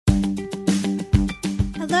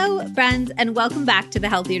Hello, friends, and welcome back to the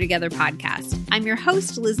Healthier Together podcast. I'm your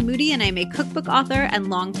host, Liz Moody, and I'm a cookbook author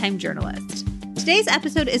and longtime journalist. Today's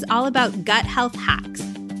episode is all about gut health hacks,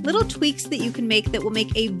 little tweaks that you can make that will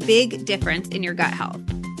make a big difference in your gut health.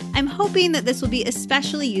 I'm hoping that this will be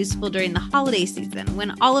especially useful during the holiday season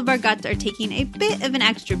when all of our guts are taking a bit of an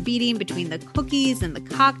extra beating between the cookies and the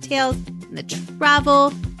cocktails and the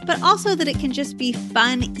travel, but also that it can just be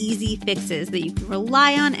fun, easy fixes that you can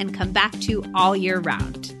rely on and come back to all year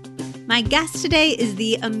round. My guest today is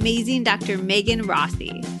the amazing Dr. Megan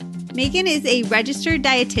Rossi. Megan is a registered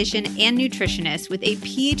dietitian and nutritionist with a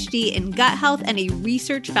PhD in gut health and a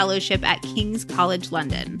research fellowship at King's College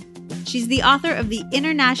London. She's the author of the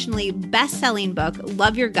internationally best-selling book,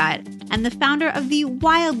 Love Your Gut, and the founder of the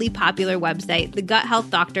wildly popular website,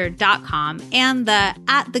 theguthealthdoctor.com, and the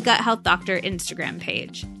 @theguthealthdoctor Instagram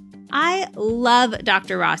page. I love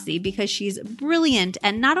Dr. Rossi because she's brilliant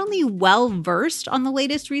and not only well-versed on the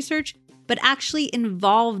latest research, but actually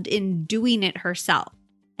involved in doing it herself.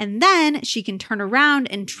 And then she can turn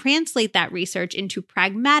around and translate that research into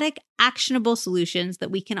pragmatic, actionable solutions that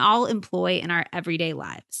we can all employ in our everyday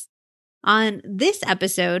lives. On this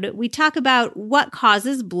episode, we talk about what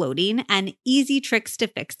causes bloating and easy tricks to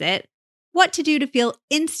fix it, what to do to feel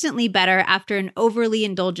instantly better after an overly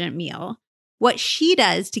indulgent meal, what she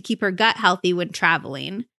does to keep her gut healthy when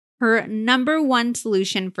traveling, her number one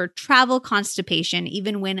solution for travel constipation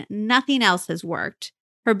even when nothing else has worked,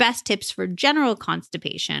 her best tips for general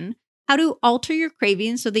constipation, how to alter your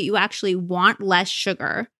cravings so that you actually want less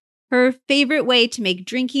sugar, her favorite way to make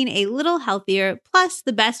drinking a little healthier, plus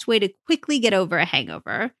the best way to quickly get over a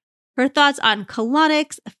hangover, her thoughts on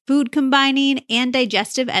colonics, food combining, and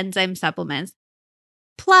digestive enzyme supplements,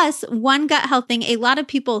 plus one gut health thing a lot of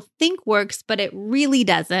people think works, but it really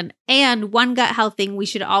doesn't, and one gut health thing we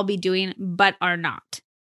should all be doing, but are not.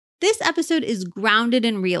 This episode is grounded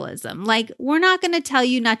in realism. Like, we're not going to tell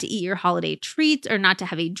you not to eat your holiday treats or not to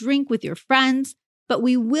have a drink with your friends, but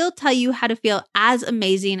we will tell you how to feel as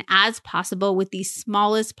amazing as possible with the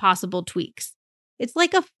smallest possible tweaks. It's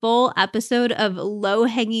like a full episode of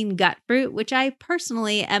low-hanging gut fruit, which I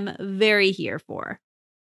personally am very here for.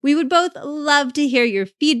 We would both love to hear your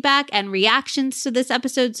feedback and reactions to this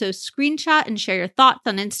episode, so screenshot and share your thoughts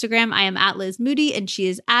on Instagram. I am at Liz Moody, and she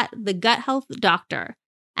is at The Gut Health Doctor.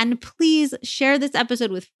 And please share this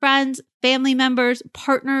episode with friends, family members,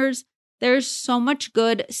 partners. There's so much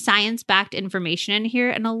good science-backed information in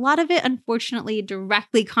here, and a lot of it, unfortunately,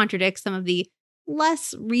 directly contradicts some of the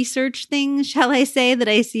less researched things, shall I say, that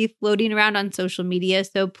I see floating around on social media.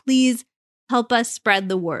 So please help us spread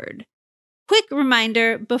the word. Quick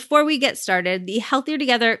reminder, before we get started, the Healthier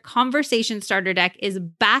Together Conversation Starter Deck is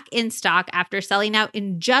back in stock after selling out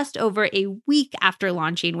in just over a week after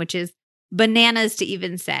launching, which is bananas to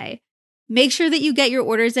even say. Make sure that you get your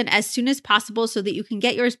orders in as soon as possible so that you can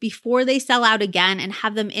get yours before they sell out again and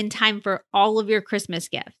have them in time for all of your Christmas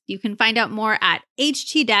gifts. You can find out more at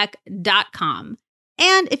htdeck.com.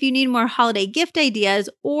 And if you need more holiday gift ideas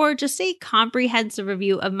or just a comprehensive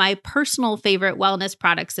review of my personal favorite wellness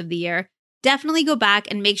products of the year, definitely go back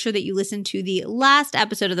and make sure that you listen to the last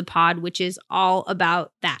episode of the pod, which is all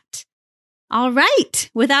about that. All right,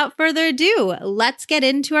 without further ado, let's get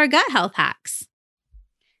into our gut health hacks.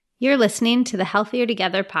 You're listening to the Healthier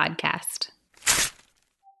Together podcast.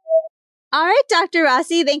 All right, Dr.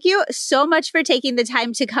 Rossi, thank you so much for taking the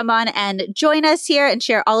time to come on and join us here and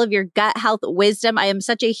share all of your gut health wisdom. I am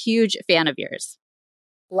such a huge fan of yours.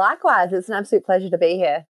 Likewise, it's an absolute pleasure to be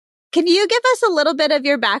here. Can you give us a little bit of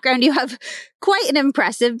your background? You have quite an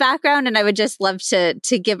impressive background, and I would just love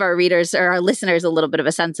to give our readers or our listeners a little bit of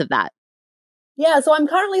a sense of that. Yeah, so I'm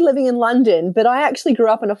currently living in London, but I actually grew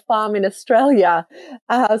up on a farm in Australia,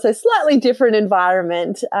 so slightly different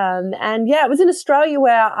environment. And yeah, it was in Australia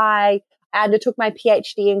where I undertook my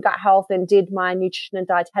PhD in gut health and did my nutrition and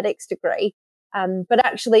dietetics degree. But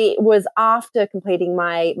actually, it was after completing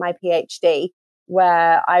my PhD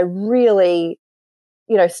where I really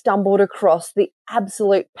stumbled across the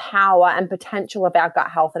absolute power and potential of our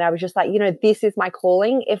gut health. And I was just like, this is my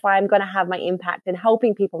calling. If I'm going to have my impact in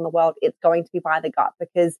helping people in the world, it's going to be by the gut,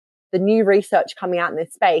 because the new research coming out in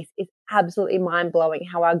this space is absolutely mind blowing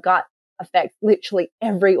how our gut affects literally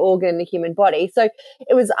every organ in the human body. So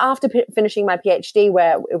it was after finishing my PhD,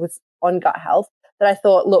 where it was on gut health, that I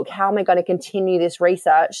thought, look, how am I going to continue this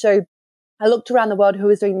research? So I looked around the world who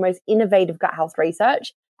was doing the most innovative gut health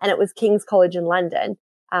research, and it was King's College in London.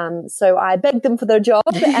 So I begged them for the job,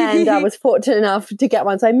 and I was fortunate enough to get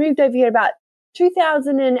one. So I moved over here about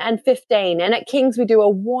 2015. And at King's, we do a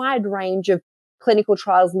wide range of clinical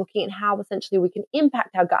trials looking at how essentially we can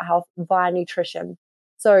impact our gut health via nutrition.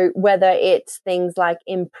 So whether it's things like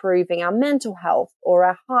improving our mental health or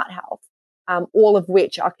our heart health, all of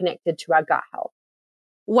which are connected to our gut health.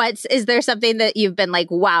 Is there something that you've been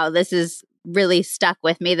like, wow, this is really stuck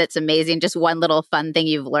with me, that's amazing? Just one little fun thing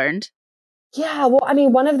you've learned? Yeah, well, I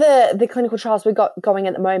mean, one of the clinical trials we've got going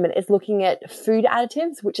at the moment is looking at food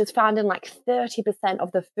additives, which is found in like 30%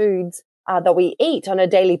 of the foods that we eat on a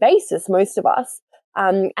daily basis, most of us.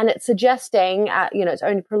 And it's suggesting, it's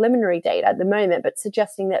only preliminary data at the moment, but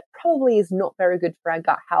suggesting that probably is not very good for our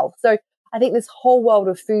gut health. So I think this whole world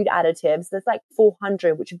of food additives, there's like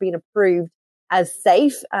 400 which have been approved as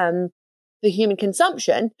safe for human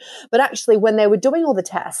consumption. But actually, when they were doing all the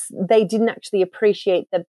tests, they didn't actually appreciate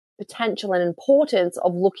the potential and importance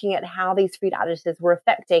of looking at how these food additives were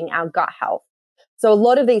affecting our gut health. So a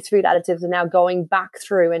lot of these food additives are now going back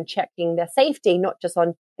through and checking their safety, not just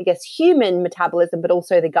on, I guess, human metabolism, but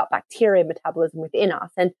also the gut bacteria metabolism within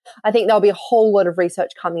us. And I think there'll be a whole lot of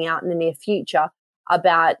research coming out in the near future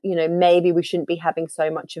about, maybe we shouldn't be having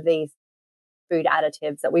so much of these food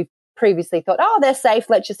additives that we've previously thought, oh, they're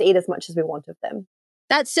safe, let's just eat as much as we want of them.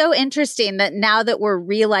 That's so interesting that now that we're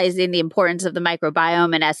realizing the importance of the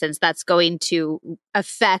microbiome, in essence, that's going to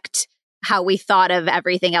affect how we thought of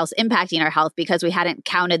everything else impacting our health, because we hadn't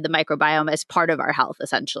counted the microbiome as part of our health,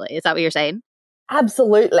 essentially. Is that what you're saying?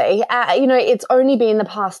 Absolutely. It's only been the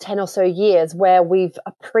past 10 or so years where we've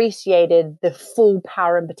appreciated the full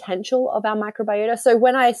power and potential of our microbiota. So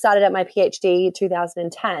when I started at my PhD in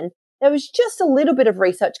 2010, there was just a little bit of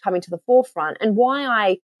research coming to the forefront. And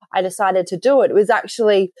why I decided to do it was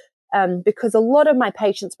actually because a lot of my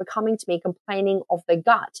patients were coming to me complaining of their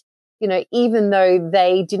gut. Even though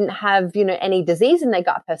they didn't have, any disease in their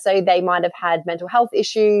gut per se, they might have had mental health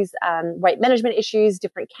issues, weight management issues,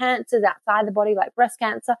 different cancers outside the body, like breast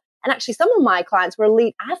cancer. And actually, some of my clients were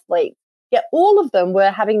elite athletes, yet all of them were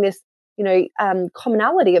having this,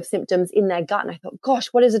 commonality of symptoms in their gut. And I thought, gosh,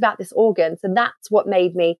 what is it about this organ? So that's what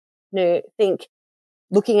made me, think,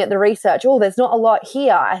 looking at the research, there's not a lot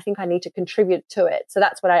here. I think I need to contribute to it. So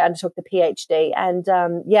that's when I undertook the PhD. And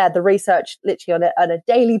the research literally on a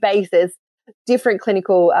daily basis, different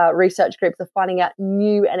clinical research groups are finding out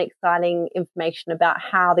new and exciting information about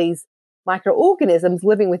how these microorganisms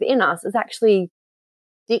living within us is actually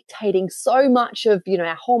dictating so much of,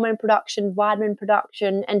 our hormone production, vitamin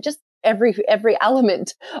production, and just every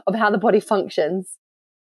element of how the body functions.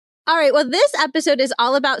 All right. Well, this episode is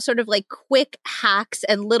all about sort of like quick hacks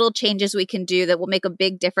and little changes we can do that will make a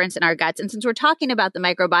big difference in our guts. And since we're talking about the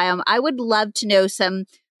microbiome, I would love to know some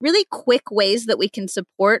really quick ways that we can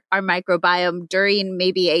support our microbiome during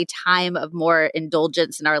maybe a time of more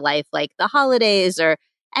indulgence in our life, like the holidays or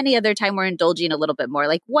any other time we're indulging a little bit more.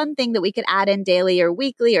 Like one thing that we could add in daily or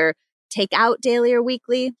weekly or take out daily or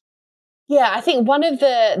weekly. Yeah, I think one of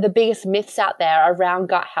the biggest myths out there around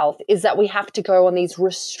gut health is that we have to go on these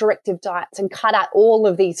restrictive diets and cut out all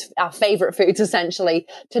of our favorite foods essentially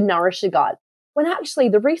to nourish the gut. When actually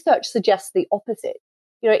the research suggests the opposite.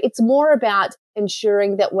 It's more about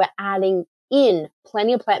ensuring that we're adding in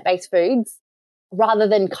plenty of plant-based foods rather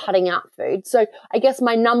than cutting out food. So I guess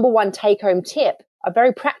my number one take-home tip, a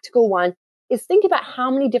very practical one, is think about how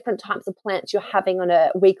many different types of plants you're having on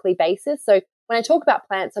a weekly basis. So when I talk about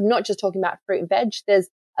plants, I'm not just talking about fruit and veg. There's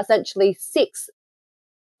essentially 6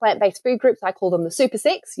 plant-based food groups. I call them the Super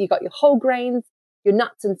 6. You've got your whole grains, your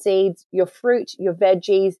nuts and seeds, your fruit, your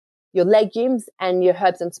veggies, your legumes, and your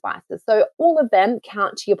herbs and spices. So all of them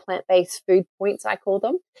count to your plant-based food points, I call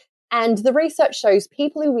them. And the research shows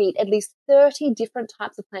people who eat at least 30 different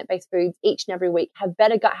types of plant-based foods each and every week have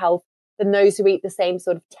better gut health than those who eat the same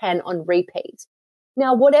sort of 10 on repeat.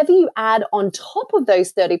 Now, whatever you add on top of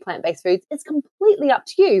those 30 plant-based foods is completely up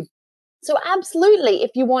to you. So absolutely,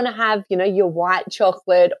 if you want to have, your white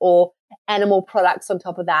chocolate or animal products on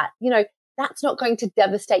top of that, that's not going to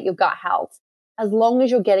devastate your gut health. As long as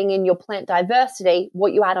you're getting in your plant diversity,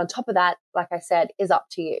 what you add on top of that, like I said, is up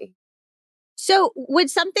to you. So would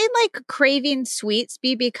something like craving sweets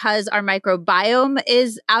be because our microbiome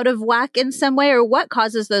is out of whack in some way, or what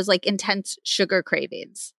causes those like intense sugar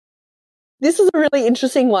cravings? This is a really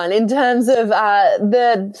interesting one in terms of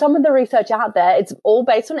some of the research out there. It's all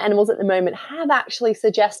based on animals at the moment, have actually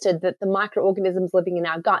suggested that the microorganisms living in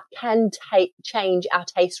our gut can change our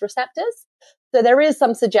taste receptors. So there is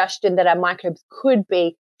some suggestion that our microbes could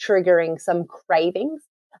be triggering some cravings.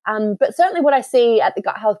 But certainly what I see at the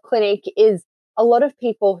Gut Health Clinic is a lot of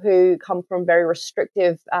people who come from very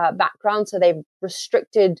restrictive backgrounds. So they've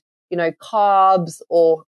restricted, carbs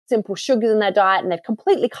or simple sugars in their diet, and they've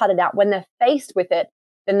completely cut it out. When they're faced with it,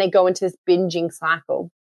 then they go into this binging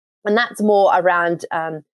cycle. And that's more around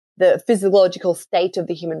the physiological state of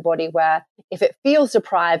the human body, where if it feels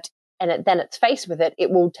deprived and then it's faced with it,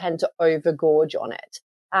 it will tend to overgorge on it.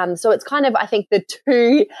 So it's kind of, I think, the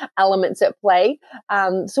two elements at play.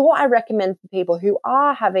 So what I recommend for people who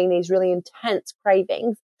are having these really intense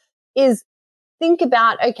cravings is think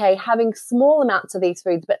about, okay, having small amounts of these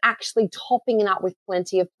foods, but actually topping it up with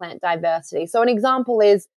plenty of plant diversity. So an example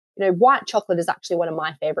is, white chocolate is actually one of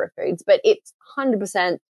my favorite foods, but it's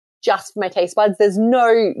 100% just for my taste buds. There's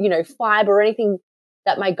no, fiber or anything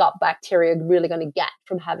that my gut bacteria are really going to get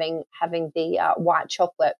from having the white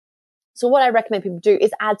chocolate. So what I recommend people do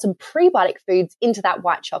is add some prebiotic foods into that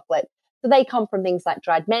white chocolate. So they come from things like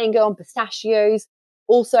dried mango and pistachios,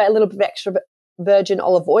 also a little bit of extra virgin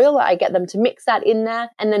olive oil. I get them to mix that in there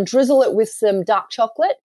and then drizzle it with some dark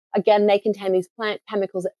chocolate. Again, they contain these plant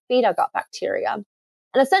chemicals that feed our gut bacteria.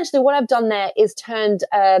 And essentially what I've done there is turned,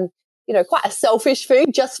 quite a selfish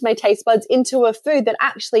food, just my taste buds, into a food that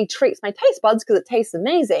actually treats my taste buds because it tastes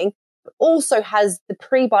amazing, but also has the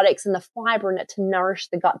prebiotics and the fiber in it to nourish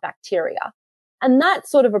the gut bacteria. And that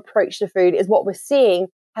sort of approach to food is what we're seeing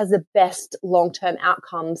has the best long-term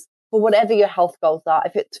outcomes for whatever your health goals are.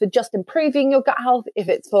 If it's for just improving your gut health, if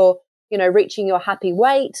it's for, reaching your happy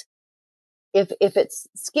weight, if it's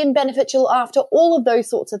skin benefits you're after, all of those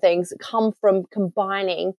sorts of things come from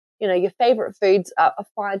combining, your favorite foods are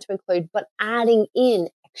fine to include, but adding in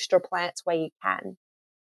extra plants where you can.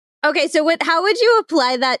 Okay, so how would you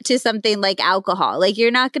apply that to something like alcohol? Like,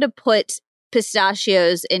 you're not going to put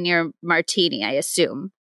pistachios in your martini, I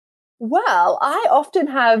assume. Well, I often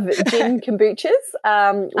have gin kombuchas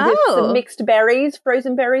with some mixed berries,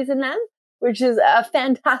 frozen berries in them, which is a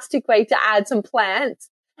fantastic way to add some plants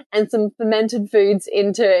and some fermented foods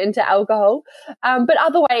into alcohol. But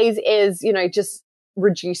other ways is, just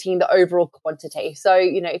reducing the overall quantity. So,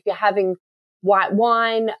 if you're having white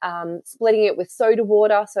wine, splitting it with soda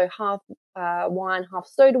water, so half wine, half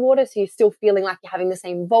soda water, so you're still feeling like you're having the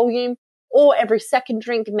same volume, or every second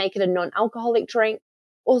drink, make it a non-alcoholic drink,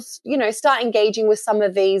 or, start engaging with some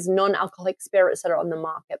of these non-alcoholic spirits that are on the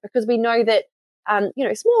market, because we know that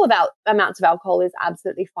small amounts of alcohol is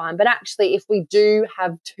absolutely fine. But actually, if we do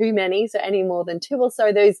have too many, so any more than two or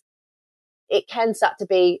so, it can start to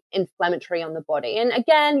be inflammatory on the body. And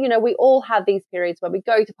again, we all have these periods where we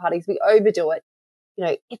go to parties, we overdo it.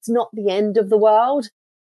 It's not the end of the world.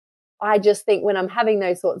 I just think when I'm having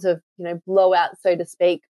those sorts of, blowouts, so to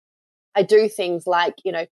speak, I do things like,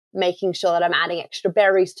 making sure that I'm adding extra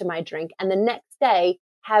berries to my drink, and the next day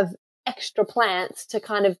have extra plants to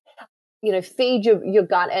kind of, feed your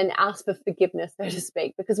gut and ask for forgiveness, so to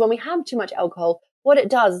speak. Because when we have too much alcohol, what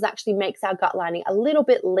it does is actually makes our gut lining a little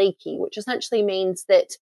bit leaky, which essentially means that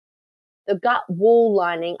the gut wall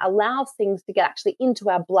lining allows things to get actually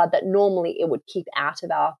into our blood that normally it would keep out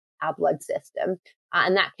of our blood system.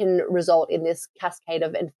 And that can result in this cascade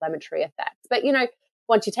of inflammatory effects. But,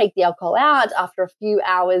 once you take the alcohol out, after a few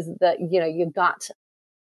hours, your gut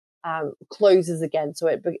closes again, so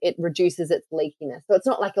it reduces its leakiness. So it's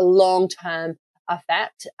not like a long-term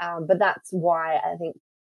effect, but that's why I think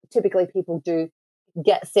typically people do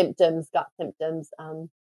get gut symptoms,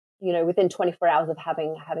 within 24 hours of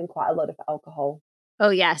having quite a lot of alcohol. Oh,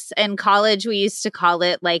 yes. In college, we used to call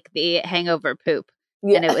it like the hangover poop.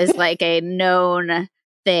 Yeah. And it was like a known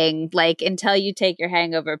thing. Like, until you take your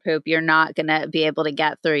hangover poop, you're not going to be able to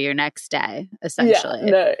get through your next day, essentially.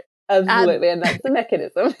 Yeah, no, absolutely. And that's the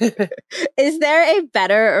mechanism. Is there a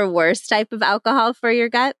better or worse type of alcohol for your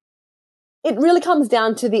gut? It really comes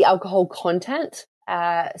down to the alcohol content.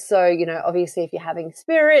 So, obviously if you're having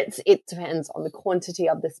spirits, it depends on the quantity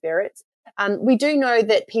of the spirits. We do know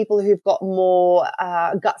that people who've got more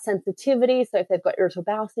gut sensitivity, so if they've got irritable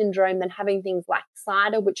bowel syndrome, then having things like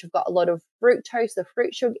cider, which have got a lot of fructose, the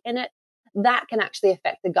fruit sugar in it, that can actually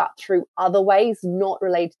affect the gut through other ways, not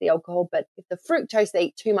related to the alcohol. But if the fructose, they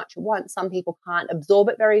eat too much at once, some people can't absorb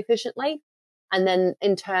it very efficiently. And then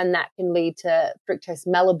in turn, that can lead to fructose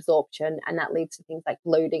malabsorption, and that leads to things like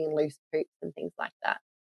bloating and loose poops and things like that.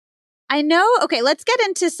 I know. Okay, let's get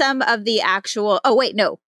into some of the actual, I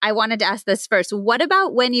wanted to ask this first. What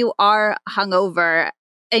about when you are hungover?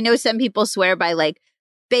 I know some people swear by like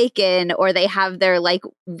bacon, or they have their like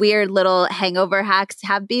weird little hangover hacks,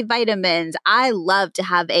 have B vitamins. I love to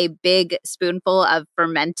have a big spoonful of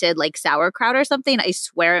fermented like sauerkraut or something. I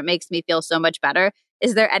swear it makes me feel so much better.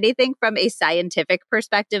 Is there anything from a scientific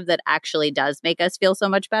perspective that actually does make us feel so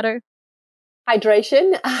much better?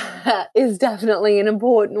 Hydration is definitely an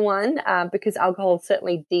important one because alcohol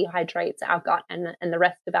certainly dehydrates our gut and the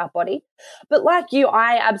rest of our body. But like you,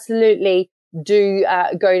 I absolutely do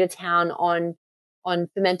go to town on on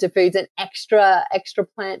fermented foods and extra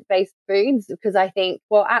plant-based foods, because I think,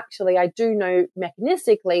 well, actually, I do know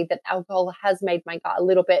mechanistically that alcohol has made my gut a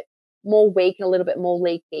little bit more weak and a little bit more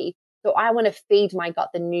leaky. So I want to feed my gut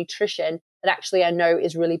the nutrition that actually I know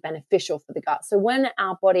is really beneficial for the gut. So when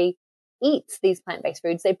our body eats these plant-based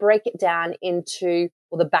foods, they break it down into,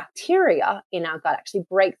 or the bacteria in our gut actually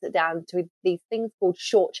breaks it down to these things called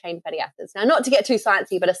short-chain fatty acids. Now, not to get too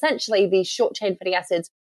sciencey, but essentially these short-chain fatty acids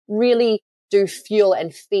really do fuel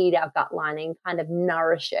and feed our gut lining, kind of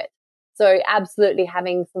nourish it. So absolutely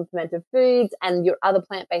having some fermented foods and your other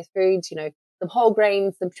plant-based foods, some whole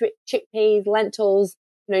grains, some chickpeas, lentils,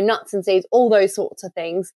 nuts and seeds, all those sorts of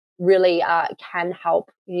things really can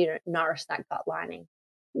help, nourish that gut lining.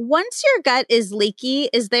 Once your gut is leaky,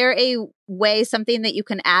 is there a way, something that you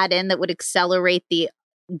can add in that would accelerate the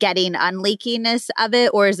getting unleakiness of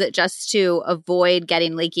it? Or is it just to avoid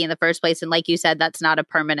getting leaky in the first place? And like you said, that's not a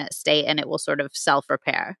permanent state and it will sort of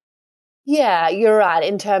self-repair. Yeah, you're right.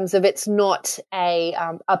 In terms of it's not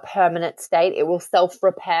a permanent state. It will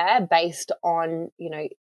self-repair based on,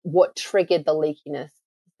 what triggered the leakiness,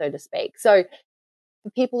 so to speak. So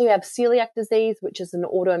for people who have celiac disease, which is an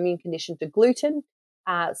autoimmune condition to gluten,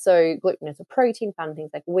 so gluten is a protein found in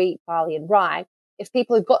things like wheat, barley, and rye. If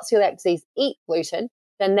people who've got celiac disease eat gluten,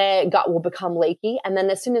 then their gut will become leaky. And then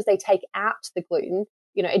as soon as they take out the gluten,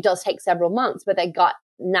 it does take several months, but their gut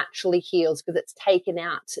naturally heals because it's taken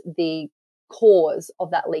out the cause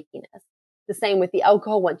of that leakiness. The same with the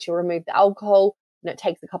alcohol. Once you remove the alcohol, it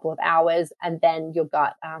takes a couple of hours and then your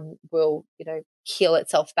gut will, heal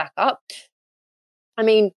itself back up. I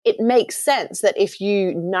mean, it makes sense that if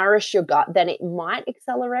you nourish your gut, then it might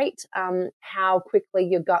accelerate how quickly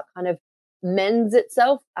your gut kind of mends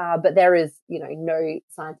itself. But there is, no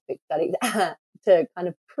scientific studies to kind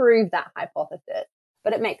of prove that hypothesis.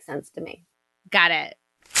 But it makes sense to me. Got it.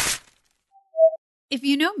 If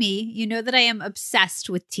you know me, you know that I am obsessed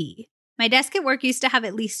with tea. My desk at work used to have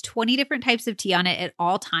at least 20 different types of tea on it at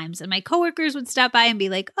all times. And my coworkers would stop by and be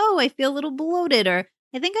like, oh, I feel a little bloated, or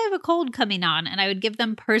I think I have a cold coming on, and I would give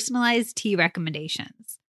them personalized tea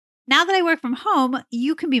recommendations. Now that I work from home,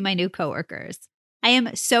 you can be my new coworkers. I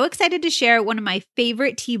am so excited to share one of my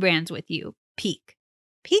favorite tea brands with you, Pique.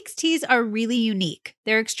 Pique's teas are really unique.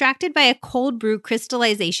 They're extracted by a cold brew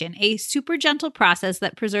crystallization, a super gentle process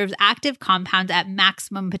that preserves active compounds at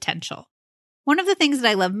maximum potential. One of the things that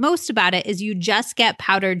I love most about it is you just get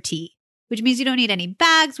powdered tea, which means you don't need any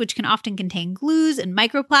bags, which can often contain glues and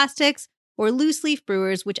microplastics, or loose leaf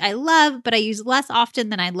brewers, which I love, but I use less often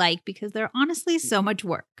than I like because they're honestly so much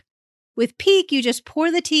work. With Pique, you just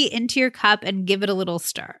pour the tea into your cup and give it a little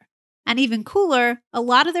stir. And even cooler, a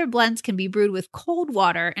lot of their blends can be brewed with cold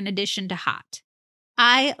water in addition to hot.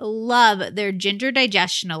 I love their ginger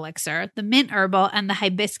digestion elixir, the mint herbal, and the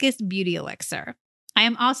hibiscus beauty elixir. I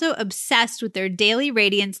am also obsessed with their Daily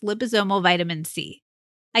Radiance liposomal vitamin C.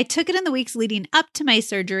 I took it in the weeks leading up to my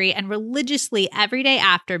surgery and religiously every day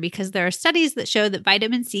after because there are studies that show that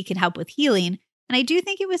vitamin C can help with healing, and I do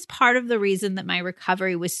think it was part of the reason that my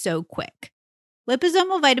recovery was so quick.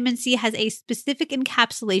 Liposomal vitamin C has a specific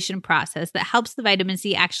encapsulation process that helps the vitamin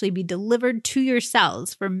C actually be delivered to your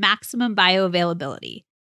cells for maximum bioavailability.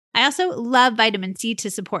 I also love vitamin C to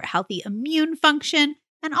support healthy immune function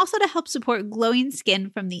and also to help support glowing skin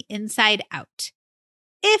from the inside out.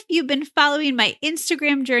 If you've been following my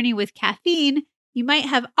Instagram journey with caffeine, you might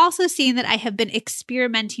have also seen that I have been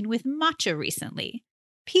experimenting with matcha recently.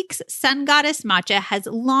 Pique's Sun Goddess matcha has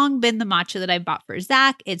long been the matcha that I bought for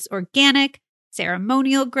Zach. It's organic,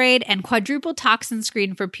 ceremonial grade, and quadruple toxin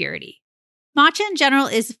screened for purity. Matcha in general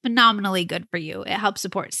is phenomenally good for you. It helps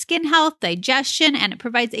support skin health, digestion, and it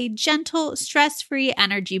provides a gentle, stress-free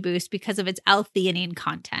energy boost because of its L-theanine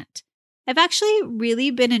content. I've actually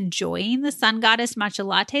really been enjoying the Sun Goddess matcha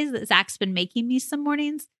lattes that Zach's been making me some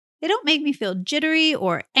mornings. They don't make me feel jittery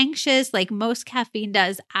or anxious like most caffeine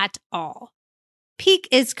does at all. Pique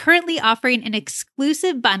is currently offering an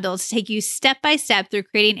exclusive bundle to take you step by step through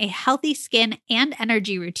creating a healthy skin and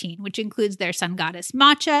energy routine, which includes their Sun Goddess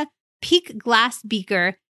matcha, Pique glass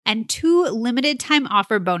beaker, and 2 limited time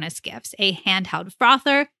offer bonus gifts, a handheld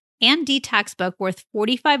frother and detox book worth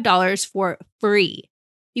 $45 for free.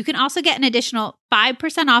 You can also get an additional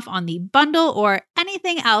 5% off on the bundle or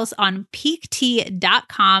anything else on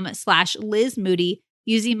piquetea.com/Liz Moody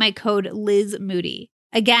using my code Liz Moody.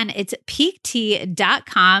 Again, it's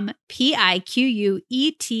piquetea.com,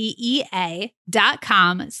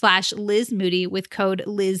 piquetea.com/Liz Moody with code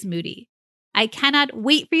Liz Moody. I cannot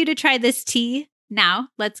wait for you to try this tea. Now,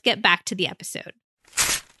 let's get back to the episode.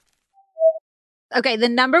 Okay, the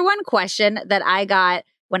number one question that I got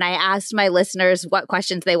when I asked my listeners what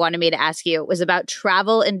questions they wanted me to ask you, it was about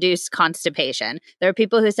travel-induced constipation. There are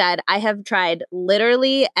people who said, I have tried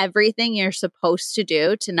literally everything you're supposed to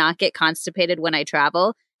do to not get constipated when I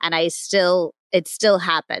travel, and it still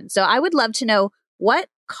happens. So I would love to know what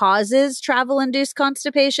causes travel-induced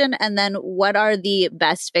constipation, and then what are the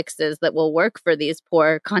best fixes that will work for these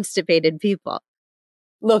poor constipated people?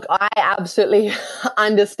 Look, I absolutely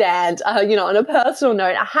understand. On a personal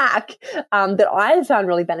note, a hack that I found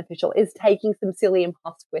really beneficial is taking some psyllium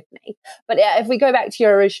husk with me. But if we go back to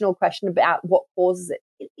your original question about what causes it,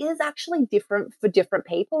 it is actually different for different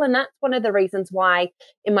people. And that's one of the reasons why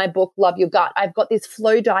in my book, Love Your Gut, I've got this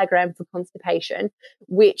flow diagram for constipation,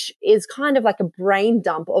 which is kind of like a brain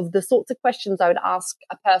dump of the sorts of questions I would ask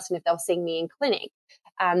a person if they were seeing me in clinic.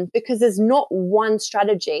 Because there's not one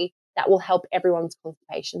strategy that will help everyone's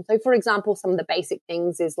constipation. So for example, some of the basic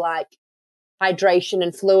things is like hydration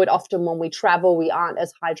and fluid. Often when we travel, we aren't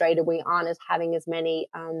as hydrated. We aren't as having as many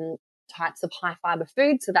types of high fiber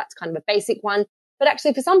food. So that's kind of a basic one. But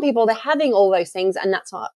actually for some people, they're having all those things and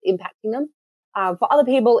that's not impacting them. For other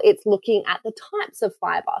people, it's looking at the types of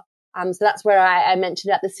fiber. So that's where I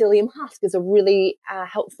mentioned that the psyllium husk is a really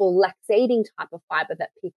helpful laxating type of fiber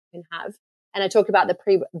that people can have. And I talk about the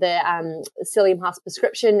psyllium husk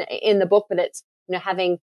prescription in the book, but it's,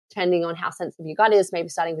 having, depending on how sensitive your gut is, maybe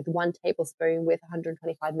starting with 1 tablespoon with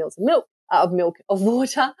 125 mils of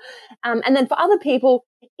water. And then for other people,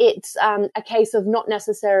 it's a case of not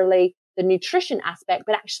necessarily the nutrition aspect,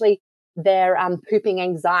 but actually their pooping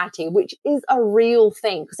anxiety, which is a real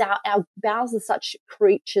thing because our bowels are such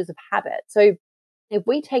creatures of habit. So if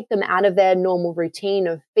we take them out of their normal routine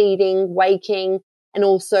of feeding, waking, and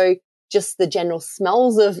also just the general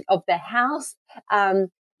smells of their house,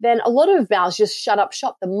 then a lot of bowels just shut up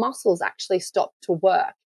shop. The muscles actually stop to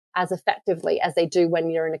work as effectively as they do when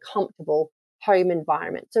you're in a comfortable home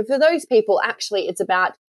environment. So for those people, actually, it's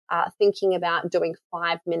about thinking about doing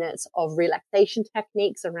 5 minutes of relaxation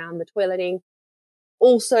techniques around the toileting.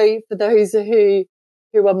 Also, for those who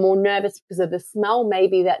are more nervous because of the smell,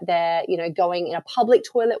 maybe that they're, going in a public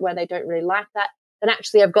toilet where they don't really like that, then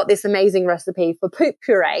actually I've got this amazing recipe for poop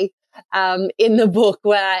puree in the book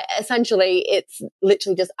where essentially it's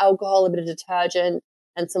literally just alcohol, a bit of detergent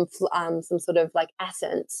and some sort of like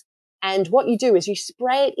essence. And what you do is you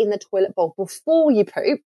spray it in the toilet bowl before you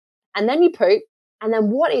poop and then you poop. And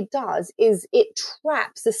then what it does is it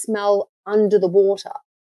traps the smell under the water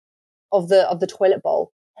of the toilet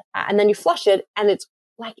bowl. And then you flush it and it's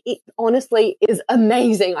like, it honestly is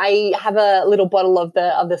amazing. I have a little bottle of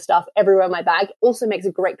the stuff everywhere in my bag. Also makes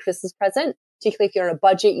a great Christmas present. Particularly if you're on a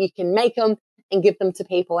budget, you can make them and give them to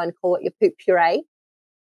people and call it your poop puree.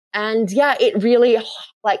 And yeah, it really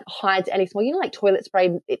like hides any smell. Like toilet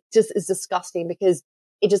spray, it just is disgusting because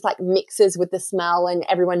it just like mixes with the smell and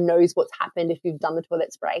everyone knows what's happened if you've done the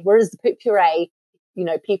toilet spray. Whereas the poop puree,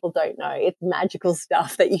 people don't know. It's magical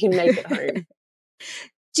stuff that you can make at home.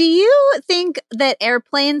 Do you think that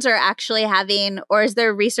airplanes are actually having, or is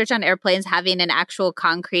there research on airplanes having an actual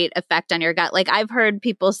concrete effect on your gut? Like I've heard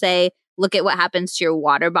people say, look at what happens to your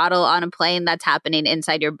water bottle on a plane. That's happening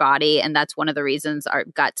inside your body. And that's one of the reasons our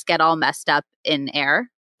guts get all messed up in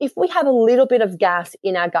air. If we have a little bit of gas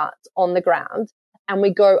in our guts on the ground and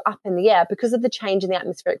we go up in the air because of the change in the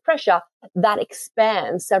atmospheric pressure, that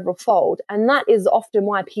expands several fold. And that is often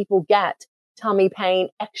why people get tummy pain,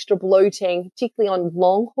 extra bloating, particularly on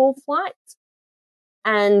long haul flights.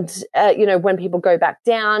 And, when people go back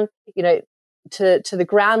down, to the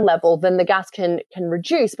ground level, then the gas can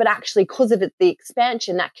reduce. But actually, because of the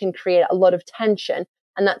expansion, that can create a lot of tension.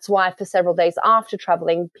 And that's why for several days after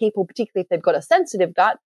traveling, people, particularly if they've got a sensitive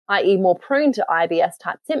gut, i.e. more prone to IBS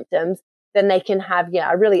type symptoms, then they can have,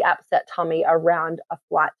 a really upset tummy around a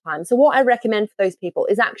flight time. So what I recommend for those people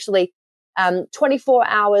is actually 24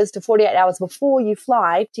 hours to 48 hours before you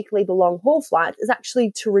fly, particularly the long haul flights, is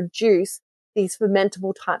actually to reduce these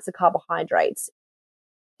fermentable types of carbohydrates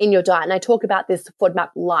in your diet. And I talk about this FODMAP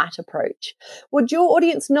light approach. Would your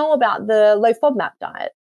audience know about the low FODMAP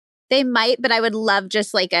diet? They might, but I would love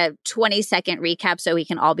just like a 20-second recap so we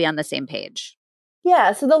can all be on the same page.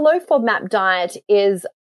 Yeah, so the low FODMAP diet is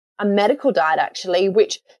a medical diet actually,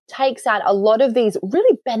 which takes out a lot of these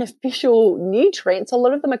really beneficial nutrients. A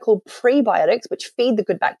lot of them are called prebiotics, which feed the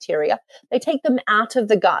good bacteria. They take them out of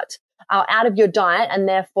the gut, out of your diet and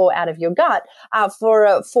therefore out of your gut for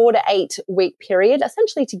a 4 to 8 week period,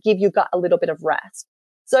 essentially to give your gut a little bit of rest.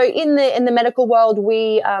 So in the medical world,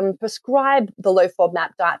 we prescribe the low FODMAP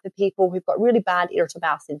diet for people who've got really bad irritable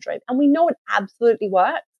bowel syndrome. And we know it absolutely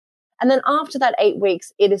works. And then after that 8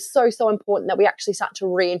 weeks, it is so important that we actually start to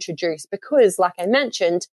reintroduce because, like I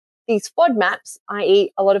mentioned, these FODMAPs,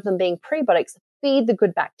 i.e. a lot of them being prebiotics, feed the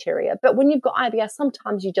good bacteria. But when you've got IBS,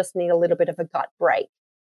 sometimes you just need a little bit of a gut break.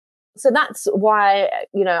 So that's why,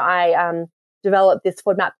 I developed this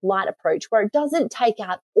FODMAP light approach where it doesn't take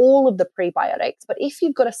out all of the prebiotics. But if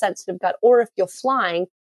you've got a sensitive gut or if you're flying,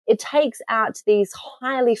 it takes out these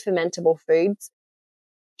highly fermentable foods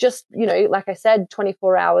just, like I said,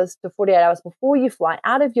 24 hours to 48 hours before you fly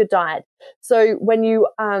out of your diet. So when you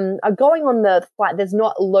are going on the flight, there's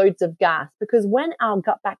not loads of gas, because when our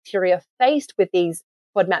gut bacteria are faced with these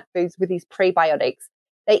FODMAP foods, with these prebiotics,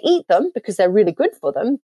 they eat them because they're really good for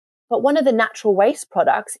them. But one of the natural waste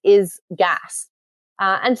products is gas.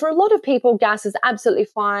 And for a lot of people, gas is absolutely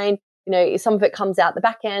fine. Some of it comes out the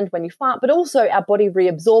back end when you fart, but also our body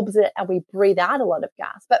reabsorbs it and we breathe out a lot of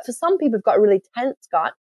gas. But for some people who've got a really tense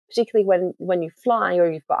gut, particularly when you fly or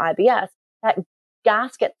you've got IBS, that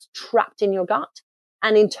gas gets trapped in your gut.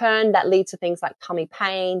 And in turn, that leads to things like tummy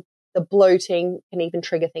pain, the bloating can even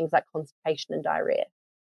trigger things like constipation and diarrhea.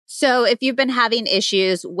 So if you've been having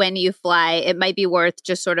issues when you fly, it might be worth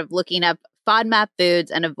just sort of looking up FODMAP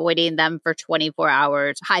foods and avoiding them for 24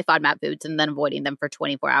 hours, high FODMAP foods, and then avoiding them for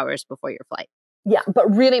 24 hours before your flight. Yeah,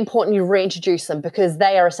 but really important you reintroduce them because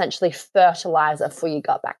they are essentially fertilizer for your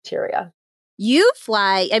gut bacteria. You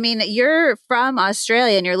fly, you're from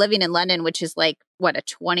Australia and you're living in London, which is like, a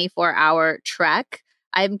 24-hour trek.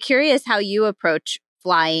 I'm curious how you approach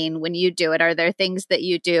flying when you do it. Are there things that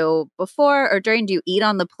you do before or during? Do you eat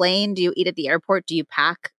on the plane? Do you eat at the airport? Do you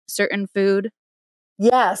pack certain food?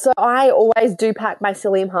 Yeah, so I always do pack my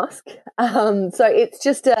psyllium husk. So it's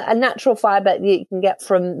just a natural fiber that you can get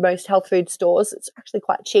from most health food stores. It's actually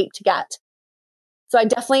quite cheap to get. So I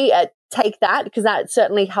definitely take that because that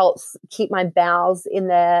certainly helps keep my bowels in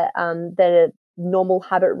their normal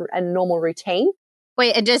habit and normal routine.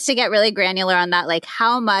 Wait, and just to get really granular on that, like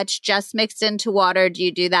how much just mixed into water? Do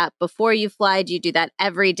you do that before you fly? Do you do that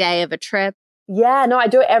every day of a trip? Yeah, no, I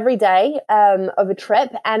do it every day of a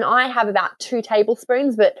trip, and I have about 2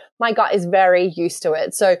 tablespoons, but my gut is very used to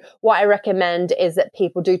it. So what I recommend is that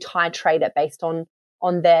people do titrate it based on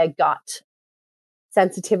their gut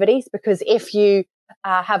sensitivities, because if you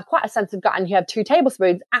have quite a sensitive gut and you have 2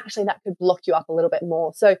 tablespoons, actually that could block you up a little bit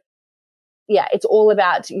more. So yeah, it's all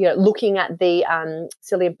about, looking at the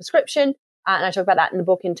psyllium prescription. And I talk about that in the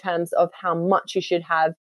book in terms of how much you should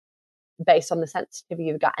have based on the sensitivity of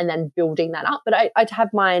your gut and then building that up. But I'd have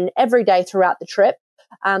mine every day throughout the trip.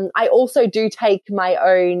 I also do take my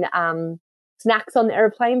own snacks on the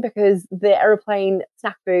airplane because the airplane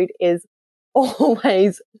snack food is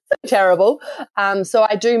always so terrible. So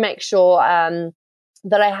I do make sure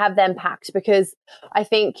that I have them packed because I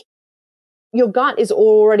think your gut is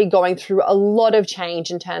already going through a lot of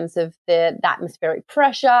change in terms of the atmospheric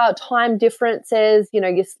pressure, time differences,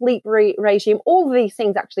 your sleep regime. All of these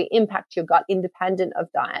things actually impact your gut independent of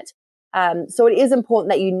diet. So it is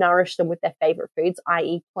important that you nourish them with their favorite foods,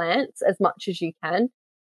 i.e. plants, as much as you can.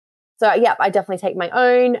 So yeah, I definitely take my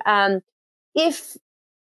own. If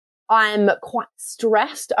I'm quite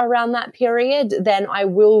stressed around that period, then I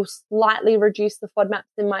will slightly reduce the FODMAPs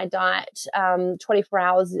in my diet 24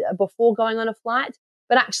 hours before going on a flight.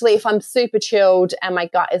 But actually, if I'm super chilled and my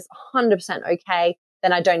gut is 100% okay,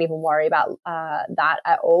 then I don't even worry about that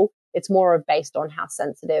at all. It's more of based on how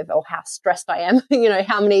sensitive or how stressed I am,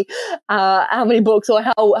 how many books or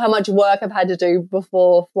how much work I've had to do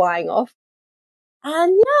before flying off.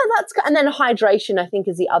 And yeah, and then hydration, I think,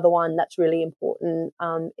 is the other one that's really important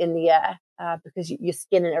in the air because your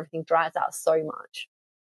skin and everything dries out so much.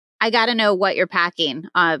 I got to know what you're packing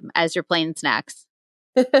as your plane snacks.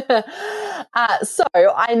 So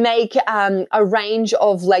I make a range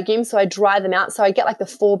of legumes. So I dry them out. So I get like the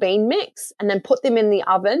 4-bean mix and then put them in the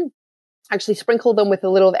oven. Actually sprinkle them with a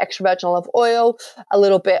little of extra virgin olive oil, a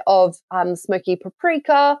little bit of smoky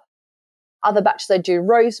paprika. Other batches I do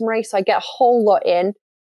rosemary. So I get a whole lot in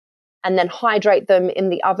and then hydrate them in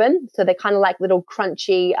the oven. So they're kind of like little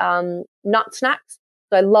crunchy nut snacks.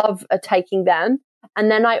 So I love taking them. And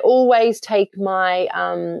then I always take my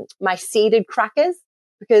my seeded crackers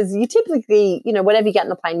because you typically, whatever you get on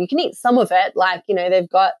the plane, you can eat some of it. Like, they've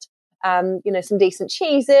got, some decent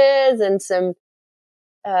cheeses and some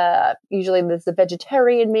usually there's a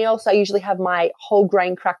vegetarian meal. So I usually have my whole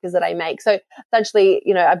grain crackers that I make. So essentially,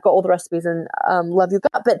 I've got all the recipes and Love Your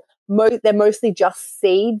Gut, but they're mostly just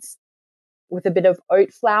seeds with a bit of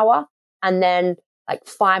oat flour and then like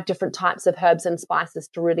 5 different types of herbs and spices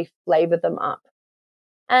to really flavor them up.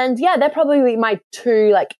 And yeah, they're probably my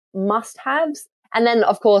 2 like must-haves. And then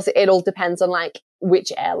of course it all depends on like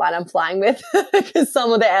which airline I'm flying with because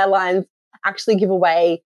some of the airlines actually give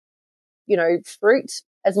away, fruit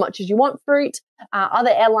as much as you want fruit.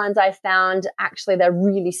 Other airlines I found, actually, they're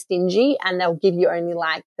really stingy and they'll give you only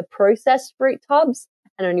like the processed fruit tubs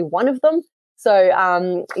and only one of them.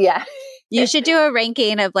 So, yeah. You should do a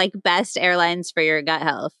ranking of like best airlines for your gut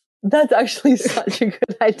health. That's actually such a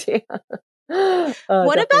good idea.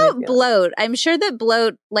 What about bloat? I'm sure that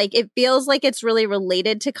bloat, like it feels like it's really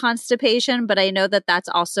related to constipation, but I know that that's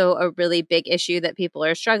also a really big issue that people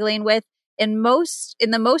are struggling with. In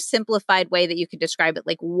the most simplified way that you could describe it,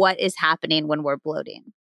 like what is happening when we're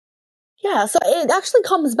bloating? Yeah, so it actually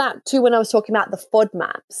comes back to when I was talking about the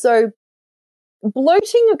FODMAP. So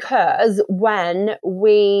bloating occurs when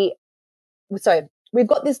we've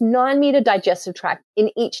got this 9-meter digestive tract in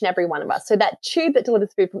each and every one of us. So that tube that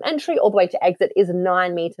delivers food from entry all the way to exit is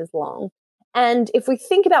 9 meters long. And if we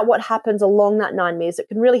think about what happens along that 9 meters, it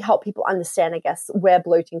can really help people understand, I guess, where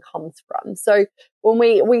bloating comes from. So when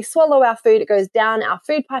we swallow our food, it goes down our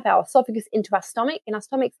food pipe, our esophagus, into our stomach. And our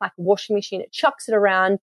stomach's like a washing machine. It chucks it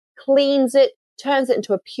around, cleans it, turns it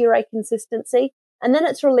into a puree consistency. And then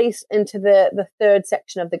it's released into the third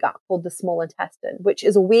section of the gut called the small intestine, which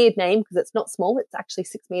is a weird name because it's not small. It's actually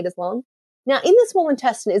 6 meters long. Now, in the small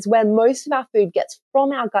intestine is where most of our food gets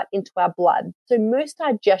from our gut into our blood. So most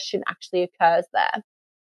digestion actually occurs there.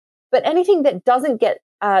 But anything that doesn't get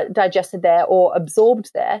digested there or absorbed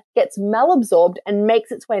there gets malabsorbed and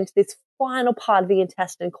makes its way into this final part of the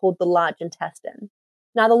intestine called the large intestine.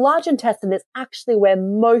 Now, the large intestine is actually where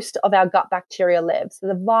most of our gut bacteria lives. So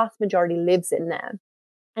the vast majority lives in there.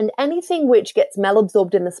 And anything which gets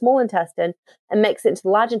malabsorbed in the small intestine and makes it into the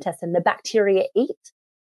large intestine, the bacteria eat.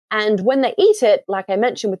 And when they eat it, like I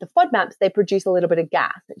mentioned with the FODMAPs, they produce a little bit of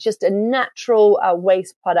gas. It's just a natural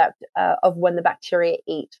waste product of when the bacteria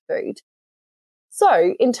eat food.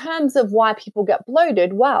 So in terms of why people get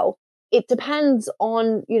bloated, well, it depends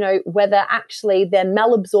on, whether actually they're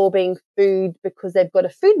malabsorbing food because they've got a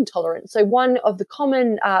food intolerance. So one of the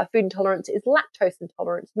common food intolerance is lactose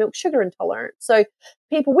intolerance, milk sugar intolerance. So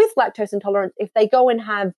people with lactose intolerance, if they go and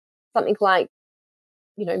have something like,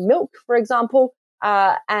 milk, for example,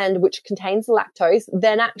 and which contains lactose,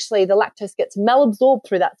 then actually the lactose gets malabsorbed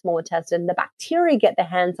through that small intestine. The bacteria get their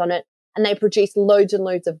hands on it and they produce loads and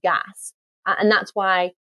loads of gas. And that's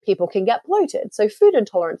why people can get bloated. So food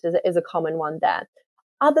intolerance is a common one there.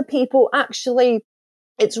 Other people actually,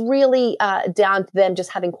 it's really down to them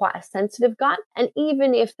just having quite a sensitive gut. And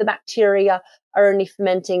even if the bacteria are only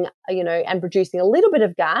fermenting, and producing a little bit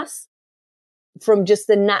of gas from just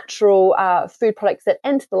the natural food products that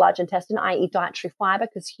enter the large intestine, i.e. dietary fiber,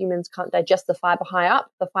 because humans can't digest the fiber high up.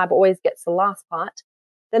 The fiber always gets the last part.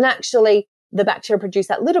 Then actually the bacteria produce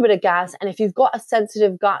that little bit of gas. And if you've got a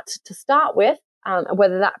sensitive gut to start with,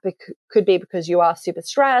 whether that could be because you are super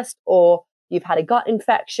stressed or you've had a gut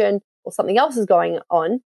infection or something else is going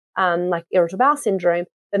on, like irritable bowel syndrome,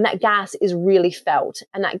 then that gas is really felt.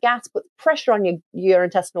 And that gas puts pressure on your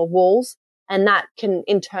intestinal walls, and that can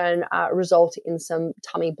in turn result in some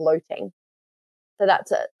tummy bloating. So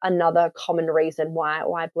that's another common reason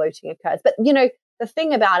why bloating occurs. But, the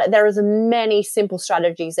thing about it, there is many simple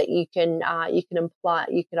strategies that you can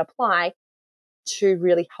apply to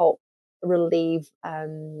really help relieve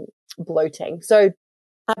bloating. So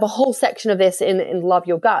I have a whole section of this in Love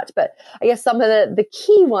Your Gut, but I guess some of the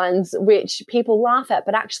key ones which people laugh at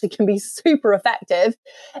but actually can be super effective.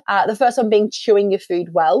 The first one being chewing your food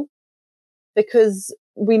well, because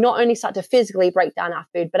we not only start to physically break down our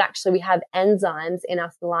food, but actually we have enzymes in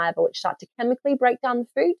our saliva which start to chemically break down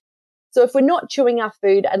the food. So if we're not chewing our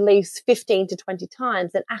food at least 15 to 20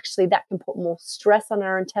 times, then actually that can put more stress on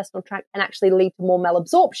our intestinal tract and actually lead to more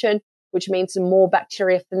malabsorption, which means more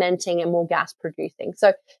bacteria fermenting and more gas producing.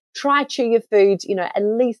 So try chew your food, at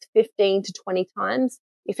least 15 to 20 times.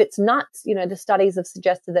 If it's nuts, the studies have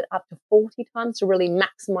suggested that up to 40 times to really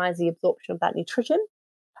maximize the absorption of that nutrition.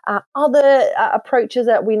 Other approaches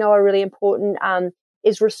that we know are really important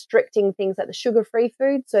is restricting things like the sugar-free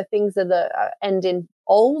food. So things that end in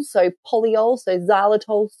ols, so polyols, so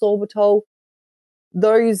xylitol, sorbitol,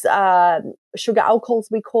 those sugar alcohols,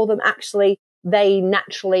 we call them, actually, they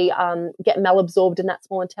naturally get malabsorbed in that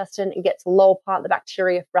small intestine. It gets the lower part of the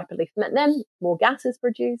bacteria rapidly ferment them, more gas is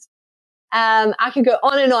produced. I could go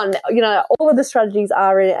on and on. All of the strategies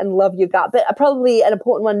are in Love Your Gut, but probably an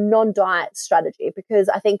important one, non-diet strategy, because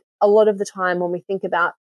I think a lot of the time when we think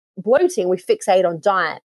about bloating, we fixate on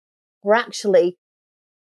diet. Where actually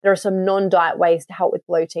there are some non-diet ways to help with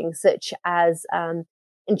bloating, such as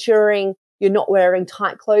ensuring you're not wearing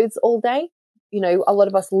tight clothes all day. A lot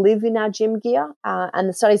of us live in our gym gear, and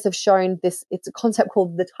the studies have shown this. It's a concept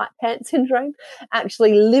called the tight pants syndrome.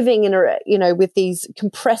 Actually, living in with these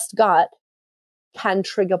compressed gut can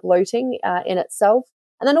trigger bloating in itself.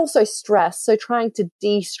 then also stress. So trying to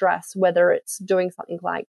de-stress, whether it's doing something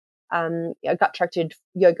like gut-directed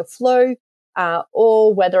yoga flow,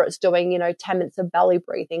 or whether it's doing, 10 minutes of belly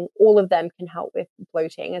breathing, all of them can help with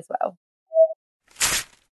bloating as well.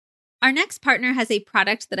 Our next partner has a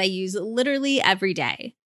product that I use literally every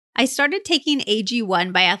day. I started taking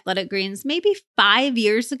AG1 by Athletic Greens maybe 5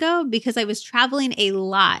 years ago because I was traveling a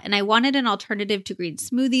lot and I wanted an alternative to green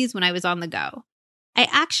smoothies when I was on the go. I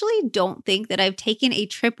actually don't think that I've taken a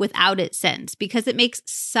trip without it since because it makes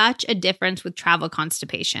such a difference with travel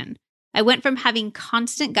constipation. I went from having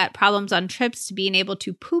constant gut problems on trips to being able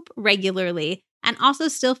to poop regularly and also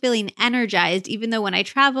still feeling energized, even though when I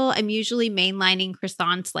travel, I'm usually mainlining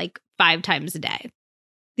croissants like 5 times a day.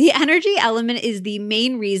 The energy element is the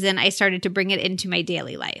main reason I started to bring it into my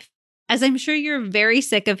daily life. As I'm sure you're very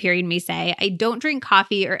sick of hearing me say, I don't drink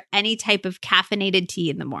coffee or any type of caffeinated tea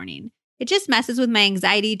in the morning. It just messes with my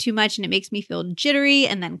anxiety too much and it makes me feel jittery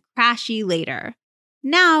and then crashy later.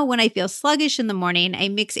 Now, when I feel sluggish in the morning, I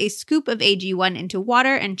mix a scoop of AG1 into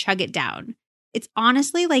water and chug it down. It's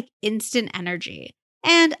honestly like instant energy.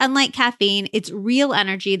 And unlike caffeine, it's real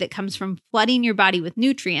energy that comes from flooding your body with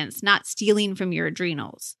nutrients, not stealing from your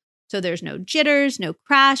adrenals. So there's no jitters, no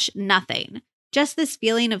crash, nothing. Just this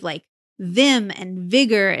feeling of like vim and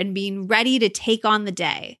vigor and being ready to take on the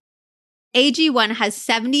day. AG1 has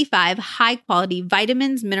 75 high-quality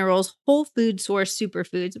vitamins, minerals, whole food source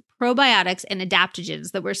superfoods, probiotics, and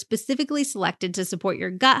adaptogens that were specifically selected to support your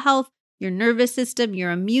gut health, your nervous system,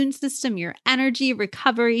 your immune system, your energy,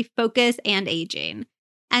 recovery, focus, and aging.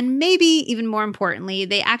 And maybe even more importantly,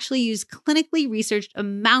 they actually use clinically researched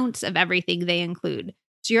amounts of everything they include.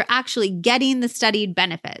 So you're actually getting the studied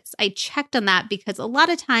benefits. I checked on that because a lot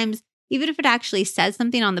of times, even if it actually says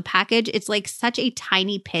something on the package, it's like such a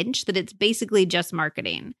tiny pinch that it's basically just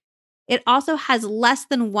marketing. It also has less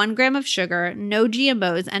than 1 gram of sugar, no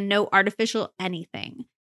GMOs, and no artificial anything.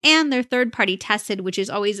 And they're third-party tested, which is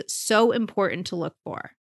always so important to look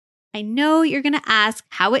for. I know you're going to ask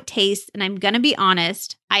how it tastes, and I'm going to be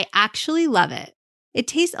honest, I actually love it. It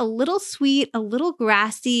tastes a little sweet, a little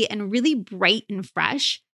grassy, and really bright and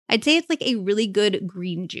fresh. I'd say it's like a really good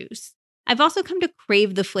green juice. I've also come to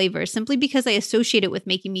crave the flavor simply because I associate it with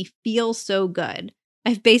making me feel so good.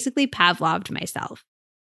 I've basically Pavloved myself.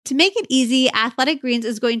 To make it easy, Athletic Greens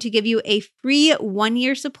is going to give you a free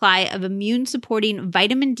 1-year supply of immune-supporting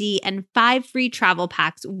vitamin D and 5 free travel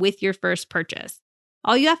packs with your first purchase.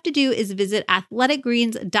 All you have to do is visit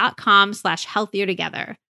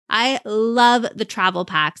athleticgreens.com/healthiertogether. I love the travel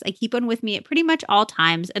packs. I keep one with me at pretty much all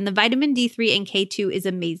times, and the vitamin D3 and K2 is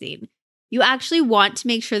amazing. You actually want to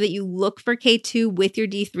make sure that you look for K2 with your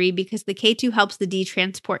D3 because the K2 helps the D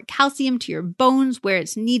transport calcium to your bones where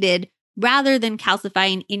it's needed rather than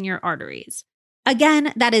calcifying in your arteries.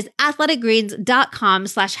 Again, that is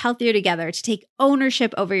athleticgreens.com/healthiertogether to take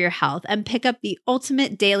ownership over your health and pick up the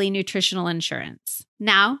ultimate daily nutritional insurance.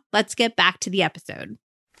 Now, let's get back to the episode.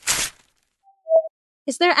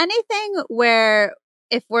 Is there anything where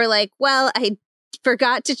if we're like, well, I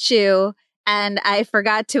forgot to chew and I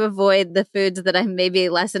forgot to avoid the foods that I'm maybe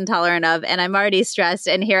less intolerant of, and I'm already stressed,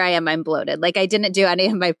 and here I am, I'm bloated. Like I didn't do any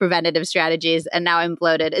of my preventative strategies, and now I'm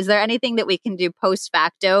bloated. Is there anything that we can do post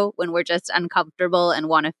facto when we're just uncomfortable and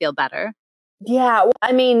want to feel better? Yeah, well,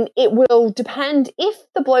 I mean, it will depend if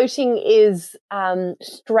the bloating is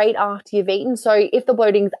straight after you've eaten. So if the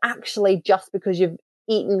bloating is actually just because you've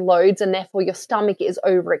eaten loads and therefore your stomach is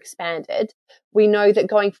overexpanded, we know that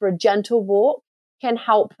going for a gentle walk can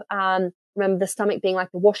help. Remember, the stomach being like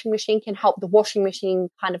the washing machine can help the washing machine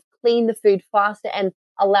kind of clean the food faster and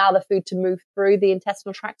allow the food to move through the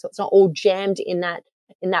intestinal tract, so it's not all jammed in that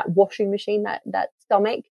washing machine, that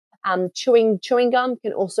stomach. Chewing gum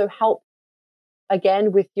can also help,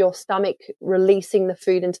 again, with your stomach releasing the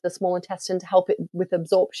food into the small intestine to help it with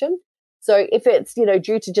absorption. So if it's,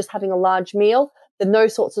 due to just having a large meal, then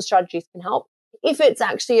those sorts of strategies can help. If it's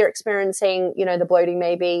actually you're experiencing, the bloating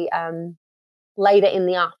maybe later in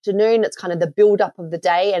the afternoon, it's kind of the build-up of the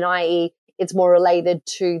day, and i.e. it's more related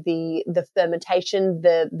to the fermentation,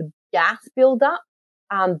 the gas build-up,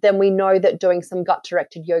 then we know that doing some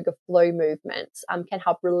gut-directed yoga flow movements can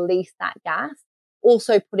help release that gas.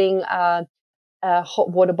 Also putting a hot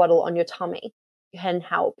water bottle on your tummy can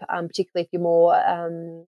help, particularly if you're more,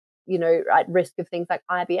 at risk of things like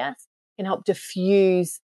IBS, can help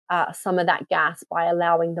diffuse some of that gas by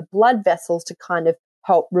allowing the blood vessels to kind of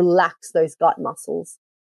help relax those gut muscles.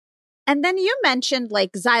 And then you mentioned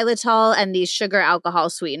like xylitol and these sugar alcohol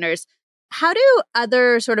sweeteners. How do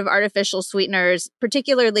other sort of artificial sweeteners,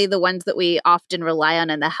 particularly the ones that we often rely on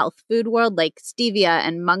in the health food world, like stevia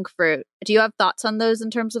and monk fruit, do you have thoughts on those in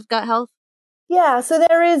terms of gut health? Yeah, so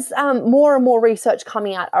there is more and more research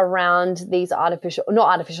coming out around these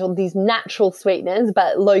these natural sweeteners,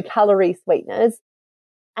 but low calorie sweeteners.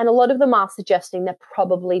 And a lot of them are suggesting they're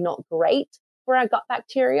probably not great for our gut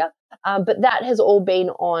bacteria. But that has all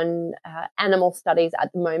been on animal studies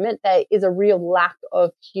at the moment. There is a real lack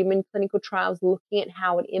of human clinical trials looking at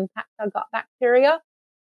how it impacts our gut bacteria.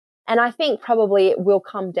 And I think probably it will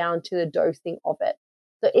come down to the dosing of it.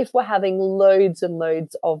 So if we're having loads and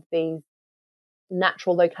loads of these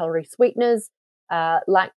natural low-calorie sweeteners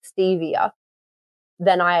like stevia,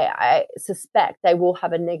 then I suspect they will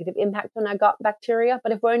have a negative impact on our gut bacteria.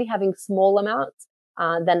 But if we're only having small amounts,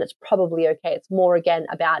 then it's probably okay. It's more, again,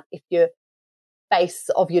 about if your base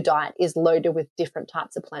of your diet is loaded with different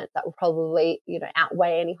types of plants, that will probably,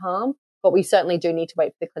 outweigh any harm. But we certainly do need to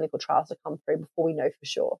wait for the clinical trials to come through before we know for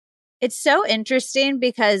sure. It's so interesting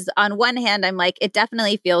because on one hand, I'm like, it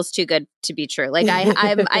definitely feels too good to be true. Like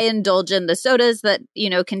I indulge in the sodas that,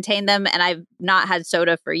 contain them. And I've not had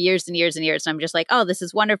soda for years and years and years. And I'm just like, oh, this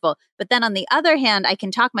is wonderful. But then on the other hand, I can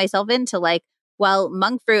talk myself into like, well,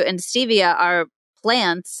 monk fruit and stevia are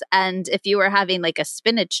plants. And if you were having like a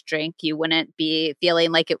spinach drink, you wouldn't be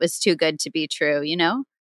feeling like it was too good to be true,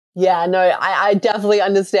 Yeah, no, I definitely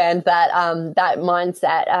understand that that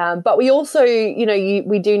mindset. But we also,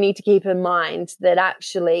 we do need to keep in mind that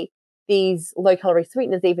actually these low calorie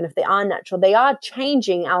sweeteners, even if they are natural, they are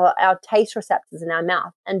changing our taste receptors in our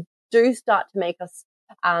mouth and do start to make us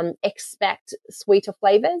expect sweeter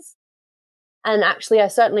flavors. And actually, I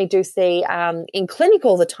certainly do see in clinic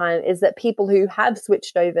all the time is that people who have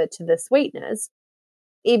switched over to the sweeteners,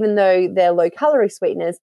 even though they're low calorie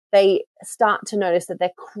sweeteners, they start to notice that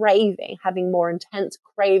they're having more intense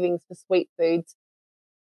cravings for sweet foods,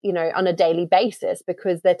 on a daily basis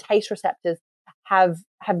because their taste receptors have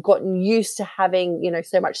gotten used to having,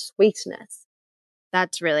 so much sweetness.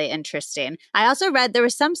 That's really interesting. I also read there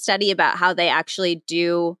was some study about how they actually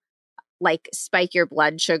do like spike your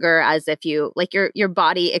blood sugar as if you like your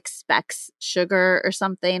body expects sugar or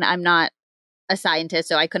something. I'm not a scientist,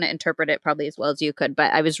 so I couldn't interpret it probably as well as you could,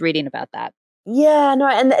 but I was reading about that. Yeah, no,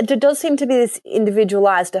 and there does seem to be this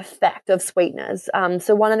individualized effect of sweeteners.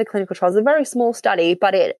 So one of the clinical trials, a very small study,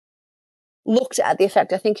 but it looked at the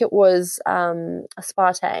effect, I think it was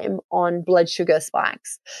aspartame on blood sugar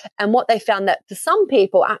spikes. And what they found that for some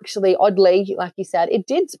people, actually, oddly, like you said, it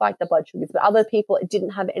did spike the blood sugars, but other people, it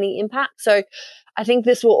didn't have any impact. So I think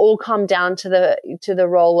this will all come down to the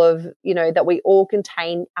role of, that we all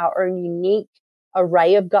contain our own unique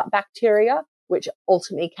array of gut bacteria, which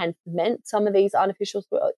ultimately can ferment some of these artificial,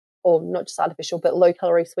 or not just artificial, but low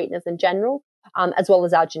calorie sweeteners in general, as well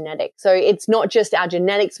as our genetics. So it's not just our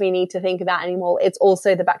genetics we need to think about anymore. It's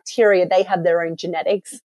also the bacteria. They have their own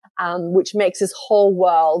genetics, which makes this whole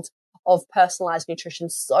world of personalized nutrition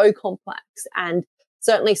so complex, and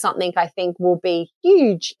certainly something I think will be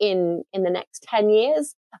huge in the next 10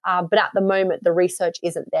 years. But at the moment, the research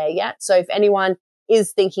isn't there yet. So if anyone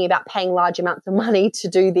is thinking about paying large amounts of money to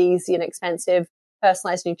do these, expensive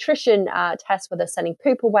personalized nutrition tests, whether sending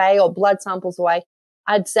poop away or blood samples away,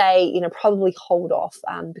 I'd say, probably hold off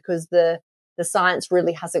because the science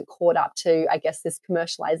really hasn't caught up to, I guess, this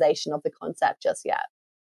commercialization of the concept just yet.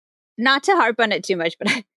 Not to harp on it too much, but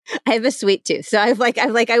I have a sweet tooth. So I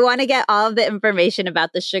want to get all of the information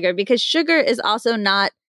about the sugar because sugar is also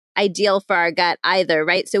not ideal for our gut either,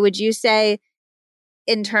 right? So would you say,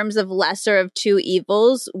 in terms of lesser of two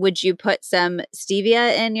evils, would you put some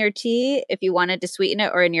stevia in your tea if you wanted to sweeten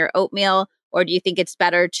it or in your oatmeal? Or do you think it's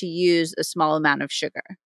better to use a small amount of sugar?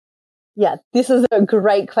 Yeah, this is a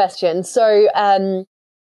great question. So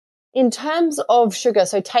in terms of sugar,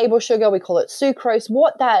 so table sugar, we call it sucrose.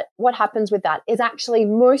 What happens with that is actually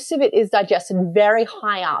most of it is digested very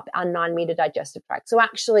high up our 9-meter digestive tract. So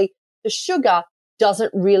actually the sugar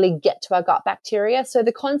doesn't really get to our gut bacteria. So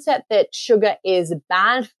the concept that sugar is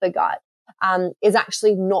bad for the gut is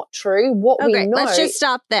actually not true. What we know... Let's just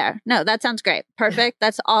stop there. No, that sounds great. Perfect.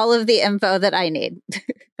 That's all of the info that I need.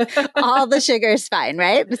 All the sugar is fine,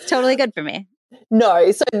 right? It's totally good for me.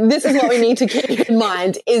 No. So this is what we need to keep in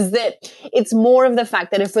mind is that it's more of the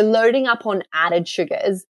fact that if we're loading up on added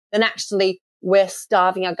sugars, then actually we're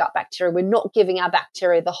starving our gut bacteria. We're not giving our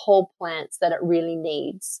bacteria the whole plants that it really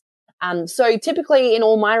needs. So typically in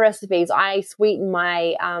all my recipes, I sweeten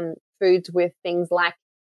my foods with things like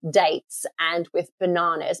dates and with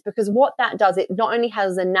bananas, because what that does, it not only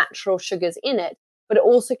has the natural sugars in it, but it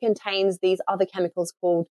also contains these other chemicals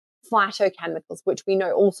called phytochemicals, which we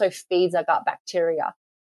know also feeds our gut bacteria.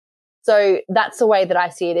 So that's the way that I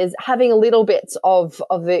see it, is having a little bits of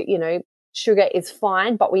the, sugar is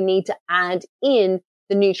fine, but we need to add in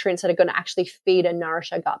the nutrients that are going to actually feed and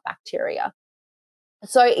nourish our gut bacteria.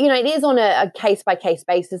 So, it is on a case-by-case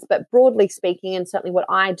basis, but broadly speaking, and certainly what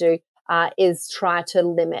I do is try to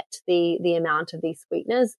limit the amount of these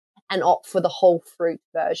sweeteners and opt for the whole fruit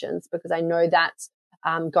versions, because I know that's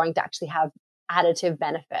going to actually have additive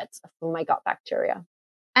benefits for my gut bacteria.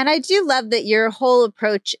 And I do love that your whole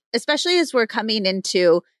approach, especially as we're coming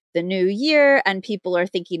into the new year and people are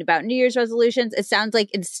thinking about New Year's resolutions, it sounds like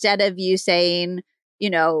instead of you saying,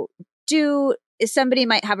 somebody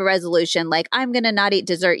might have a resolution like, I'm going to not eat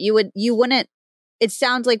dessert, you wouldn't, it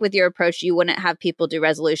sounds like with your approach, you wouldn't have people do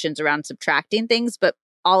resolutions around subtracting things, but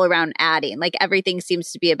all around adding. Like everything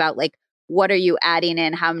seems to be about like, what are you adding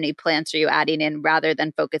in? How many plants are you adding in, rather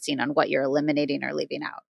than focusing on what you're eliminating or leaving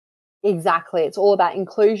out? Exactly. It's all about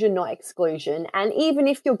inclusion, not exclusion. And even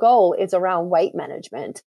if your goal is around weight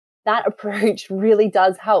management, that approach really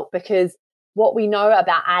does help, because what we know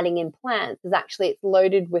about adding in plants is actually it's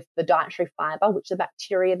loaded with the dietary fiber, which the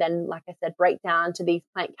bacteria then, like I said, break down to these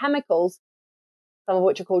plant chemicals, some of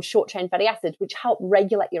which are called short chain fatty acids, which help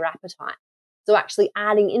regulate your appetite. So actually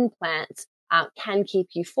adding in plants can keep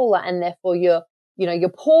you fuller, and therefore your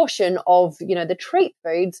portion of, the treat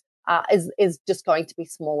foods is just going to be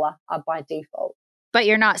smaller by default. But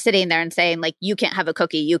you're not sitting there and saying like, you can't have a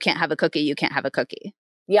cookie, you can't have a cookie, you can't have a cookie.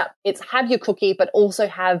 Yeah, it's have your cookie, but also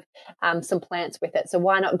have some plants with it. So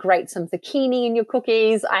why not grate some zucchini in your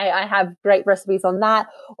cookies? I have great recipes on that,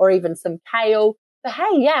 or even some kale. But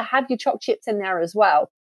hey, yeah, have your choc chips in there as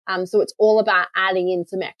well. So it's all about adding in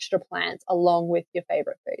some extra plants along with your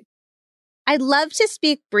favorite food. I'd love to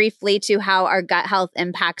speak briefly to how our gut health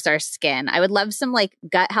impacts our skin. I would love some like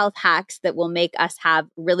gut health hacks that will make us have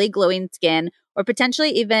really glowing skin, or potentially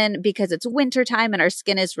even because it's wintertime and our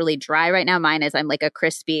skin is really dry right now. Mine is, I'm like a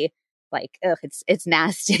crispy, like, it's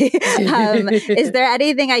nasty. Is there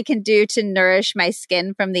anything I can do to nourish my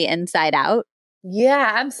skin from the inside out?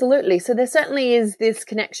 Yeah, absolutely. So there certainly is this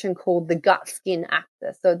connection called the gut-skin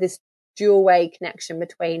axis. So this dual-way connection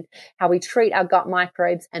between how we treat our gut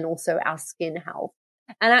microbes and also our skin health.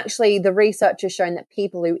 And actually, the research has shown that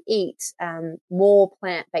people who eat more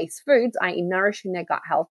plant-based foods, i.e. nourishing their gut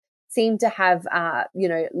health, seem to have,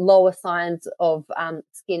 lower signs of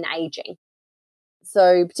skin aging.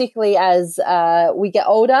 So particularly as we get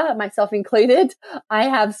older, myself included, I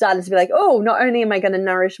have started to be like, oh, not only am I going to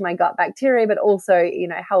nourish my gut bacteria, but also,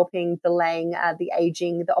 helping delaying the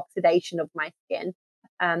aging, the oxidation of my skin.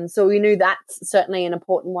 So we knew that's certainly an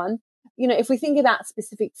important one. If we think about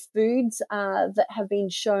specific foods that have been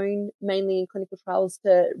shown mainly in clinical trials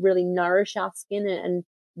to really nourish our skin, and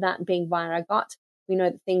that being via our gut, we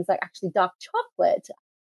know that things like actually dark chocolate,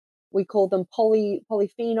 we call them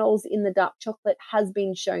polyphenols in the dark chocolate, has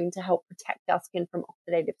been shown to help protect our skin from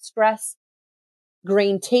oxidative stress.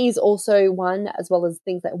 Green tea is also one, as well as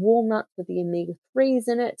things like walnuts with the omega-3s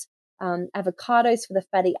in it, avocados for the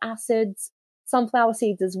fatty acids, sunflower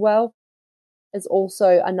seeds as well is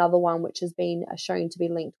also another one which has been shown to be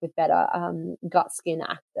linked with better gut skin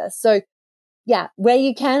access. So yeah, where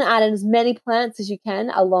you can, add in as many plants as you can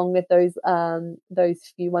along with those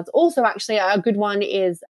few ones. Also, actually, a good one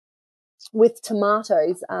is with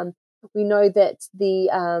tomatoes. We know that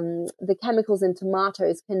the chemicals in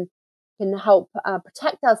tomatoes can help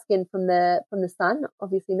protect our skin from the sun.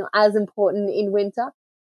 Obviously, not as important in winter,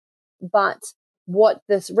 but what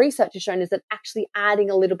this research has shown is that actually adding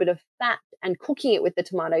a little bit of fat and cooking it with the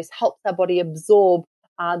tomatoes helps our body absorb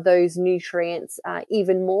those nutrients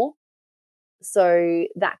even more. So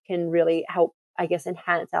that can really help, I guess,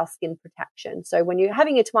 enhance our skin protection. So when you're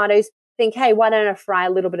having your tomatoes, think, hey, why don't I fry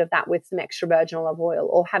a little bit of that with some extra virgin olive oil,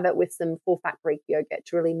 or have it with some full-fat Greek yogurt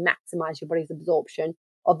to really maximize your body's absorption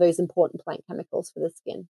of those important plant chemicals for the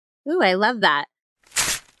skin. Ooh, I love that.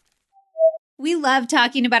 We love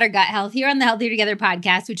talking about our gut health here on the Healthier Together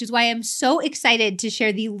podcast, which is why I'm so excited to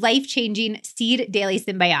share the life-changing Seed Daily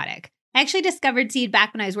Synbiotic. I actually discovered Seed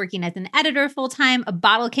back when I was working as an editor full-time. A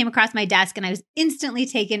bottle came across my desk and I was instantly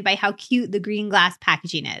taken by how cute the green glass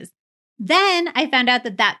packaging is. Then I found out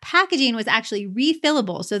that packaging was actually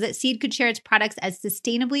refillable so that Seed could share its products as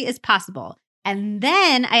sustainably as possible. And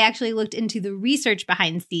then I actually looked into the research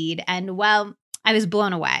behind Seed, and well, I was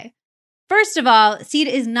blown away. First of all, Seed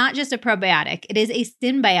is not just a probiotic, it is a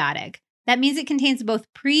synbiotic. That means it contains both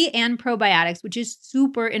pre and probiotics, which is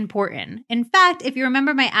super important. In fact, if you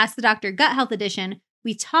remember my Ask the Doctor Gut Health edition,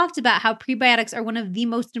 we talked about how prebiotics are one of the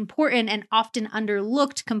most important and often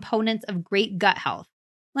underlooked components of great gut health.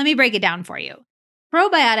 Let me break it down for you.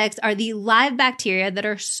 Probiotics are the live bacteria that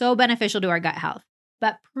are so beneficial to our gut health,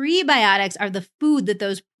 but prebiotics are the food that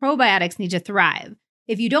those probiotics need to thrive.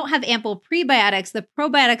 If you don't have ample prebiotics, the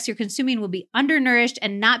probiotics you're consuming will be undernourished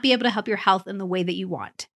and not be able to help your health in the way that you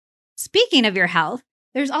want. Speaking of your health,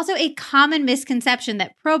 There's also a common misconception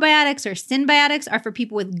that probiotics or synbiotics are for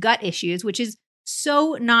people with gut issues, which is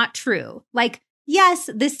so not true. Like, yes,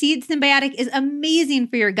 the seed synbiotic is amazing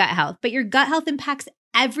for your gut health, but your gut health impacts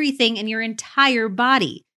everything in your entire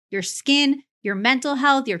body, your skin, your mental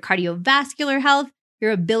health, your cardiovascular health,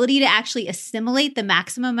 your ability to actually assimilate the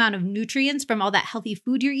maximum amount of nutrients from all that healthy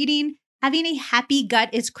food you're eating. Having a happy gut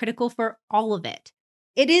is critical for all of it.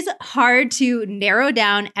 It is hard to narrow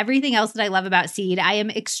down everything else that I love about Seed. I am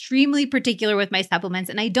extremely particular with my supplements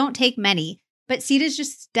and I don't take many, but Seed is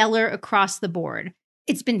just stellar across the board.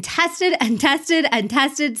 It's been tested and tested and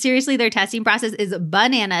tested. Seriously, their testing process is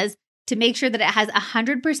bananas to make sure that it has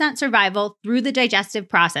 100% survival through the digestive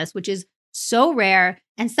process, which is so rare.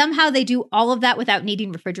 And somehow they do all of that without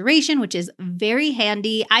needing refrigeration, which is very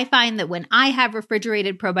handy. I find that when I have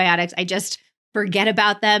refrigerated probiotics, I just forget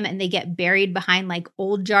about them and they get buried behind like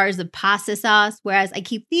old jars of pasta sauce, whereas I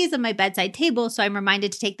keep these on my bedside table so I'm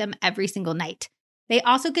reminded to take them every single night. They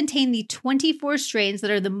also contain the 24 strains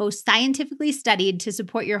that are the most scientifically studied to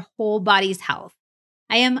support your whole body's health.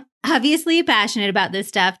 I am obviously passionate about this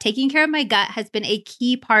stuff. Taking care of my gut has been a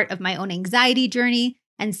key part of my own anxiety journey,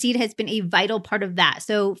 and Seed has been a vital part of that.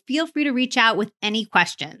 So feel free to reach out with any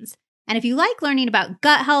questions. And if you like learning about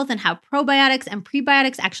gut health and how probiotics and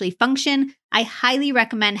prebiotics actually function, I highly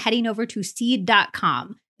recommend heading over to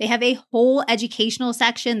seed.com. They have a whole educational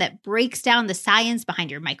section that breaks down the science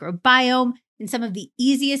behind your microbiome in some of the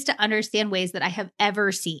easiest to understand ways that I have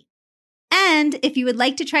ever seen. And if you would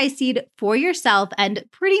like to try Seed for yourself and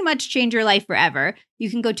pretty much change your life forever, you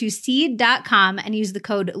can go to seed.com and use the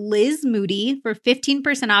code LizMoody for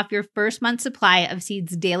 15% off your first month's supply of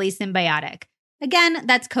Seed's Daily Symbiotic. Again,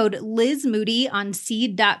 that's code LizMoody on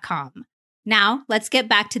seed.com. Now, let's get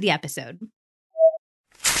back to the episode.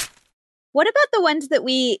 What about the ones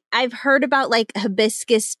that I've heard about, like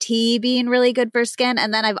hibiscus tea being really good for skin.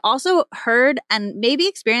 And then I've also heard and maybe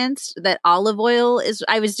experienced that olive oil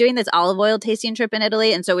I was doing this olive oil tasting trip in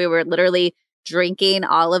Italy. And so we were literally drinking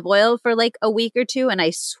olive oil for like a week or two. And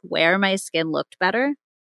I swear my skin looked better.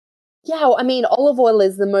 Yeah, I mean, olive oil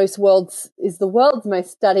is the world's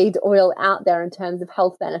most studied oil out there in terms of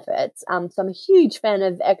health benefits. So I'm a huge fan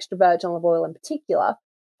of extra virgin olive oil in particular.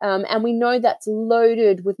 And we know that's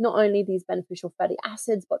loaded with not only these beneficial fatty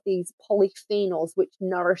acids, but these polyphenols, which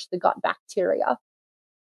nourish the gut bacteria.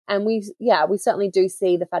 And we certainly do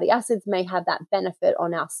see the fatty acids may have that benefit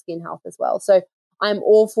on our skin health as well. So I'm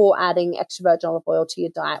all for adding extra virgin olive oil to your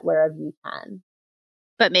diet wherever you can.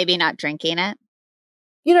 But maybe not drinking it.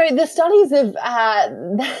 You know, the studies have,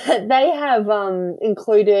 they have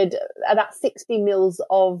included about 60 mils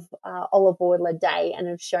of olive oil a day and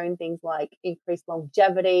have shown things like increased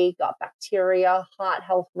longevity, gut bacteria, heart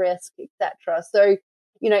health risk, etc. So,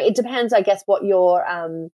 you know, it depends, I guess, what your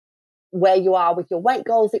where you are with your weight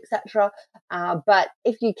goals, etc. But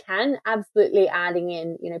if you can, absolutely adding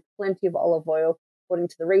in, you know, plenty of olive oil, according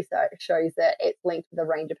to the research, shows that it's linked with a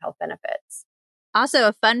range of health benefits. Also,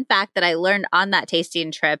 a fun fact that I learned on that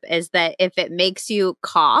tasting trip is that if it makes you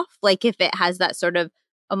cough, like if it has that sort of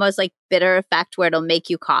almost like bitter effect where it'll make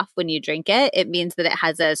you cough when you drink it, it means that it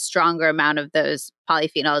has a stronger amount of those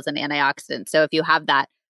polyphenols and antioxidants. So if you have that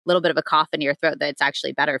little bit of a cough in your throat, that it's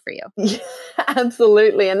actually better for you. Yeah,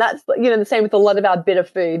 absolutely. And that's, you know, the same with a lot of our bitter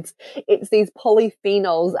foods. It's these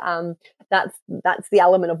polyphenols. That's the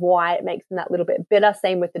element of why it makes them that little bit bitter.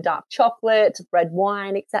 Same with the dark chocolate, red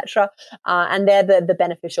wine, etc. And they're the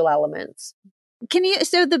beneficial elements.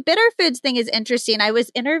 So the bitter foods thing is interesting. I was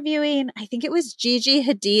interviewing, I think it was Gigi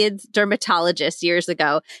Hadid's dermatologist years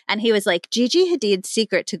ago. And he was like, Gigi Hadid's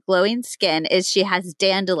secret to glowing skin is she has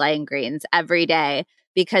dandelion greens every day,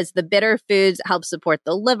 because the bitter foods help support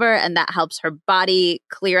the liver and that helps her body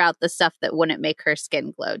clear out the stuff that wouldn't make her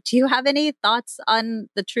skin glow. Do you have any thoughts on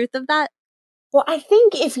the truth of that? Well, I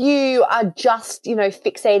think if you are just, you know,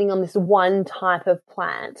 fixating on this one type of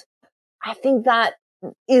plant, I think that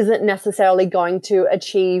isn't necessarily going to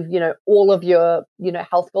achieve, you know, all of your, you know,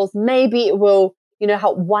 health goals. Maybe it will, you know,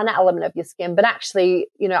 help one element of your skin, but actually,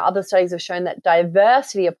 you know, other studies have shown that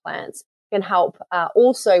diversity of plants can help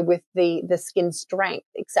also with the skin strength,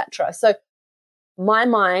 etc. So in my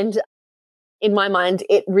mind,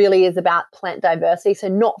 it really is about plant diversity. So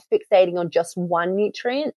not fixating on just one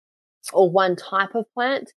nutrient or one type of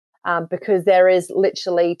plant, because there is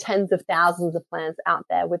literally tens of thousands of plants out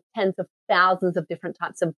there with tens of thousands of different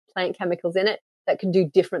types of plant chemicals in it that can do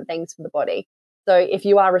different things for the body. So if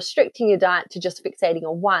you are restricting your diet to just fixating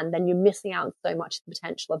on one, then you're missing out on so much of the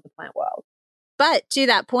potential of the plant world. But to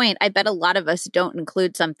that point, I bet a lot of us don't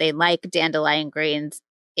include something like dandelion greens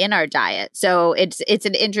in our diet. So it's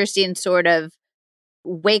an interesting sort of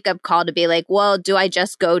wake up call to be like, well, do I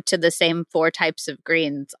just go to the same 4 types of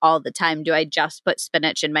greens all the time? Do I just put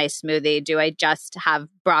spinach in my smoothie? Do I just have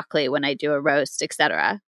broccoli when I do a roast,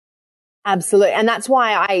 etc.? Absolutely. And that's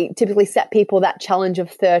why I typically set people that challenge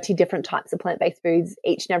of 30 different types of plant-based foods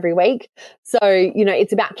each and every week. So,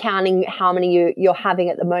 it's about counting how many you're having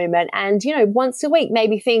at the moment. And, once a week,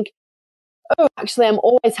 maybe think, oh, actually, I'm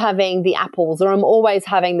always having the apples or I'm always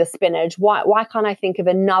having the spinach. Why can't I think of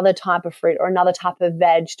another type of fruit or another type of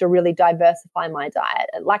veg to really diversify my diet?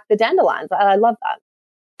 Like the dandelions. I love that.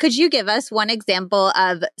 Could you give us one example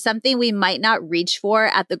of something we might not reach for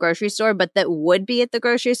at the grocery store, but that would be at the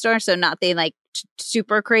grocery store? So nothing like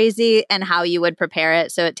super crazy, and how you would prepare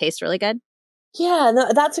it so it tastes really good? Yeah,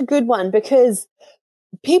 no, that's a good one, because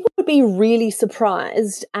people would be really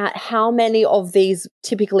surprised at how many of these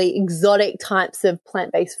typically exotic types of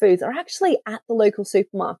plant-based foods are actually at the local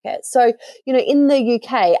supermarket. So, in the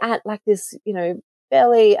UK, at like this,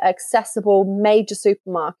 fairly accessible major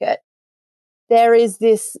supermarket, there is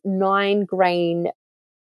this 9-grain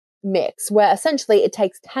mix where essentially it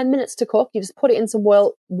takes 10 minutes to cook. You just put it in some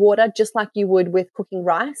water, just like you would with cooking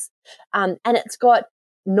rice. And it's got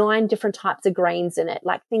 9 different types of grains in it,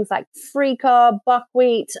 like things like freekeh,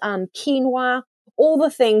 buckwheat, quinoa, all the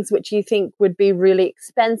things which you think would be really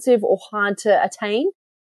expensive or hard to attain,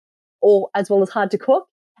 or as well as hard to cook.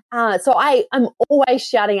 So I'm always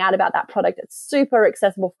shouting out about that product. It's super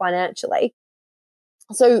accessible financially.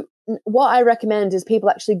 So what I recommend is people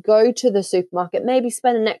actually go to the supermarket, maybe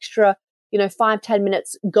spend an extra, 5-10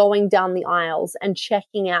 minutes going down the aisles and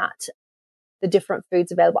checking out the different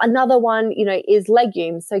foods available. Another one, is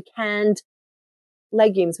legumes. So canned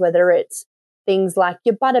legumes, whether it's things like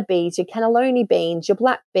your butter beans, your cannelloni beans, your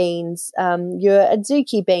black beans, your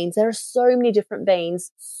adzuki beans. There are so many different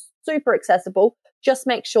beans, super accessible. Just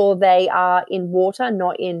make sure they are in water,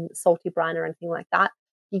 not in salty brine or anything like that.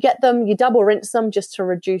 You get them, you double rinse them just to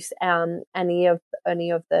reduce any of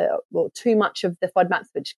too much of the FODMAPs,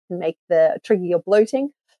 which can trigger your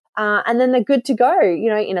bloating. And then they're good to go,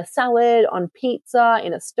 in a salad, on pizza,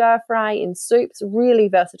 in a stir fry, in soups. Really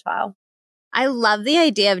versatile. I love the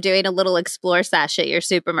idea of doing a little explore sesh at your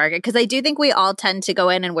supermarket, because I do think we all tend to go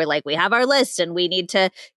in and we're like, we have our list and we need to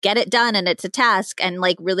get it done and it's a task, and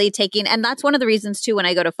like really and that's one of the reasons too, when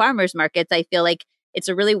I go to farmers markets, I feel like it's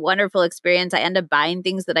a really wonderful experience. I end up buying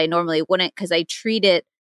things that I normally wouldn't, because I treat it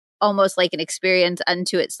almost like an experience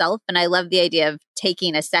unto itself. And I love the idea of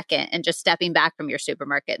taking a second and just stepping back from your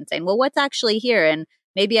supermarket and saying, well, what's actually here? And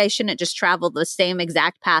maybe I shouldn't just travel the same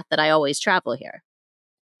exact path that I always travel here.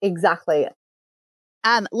 Exactly.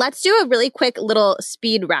 Let's do a really quick little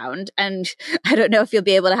speed round. And I don't know if you'll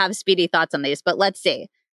be able to have speedy thoughts on these, but let's see.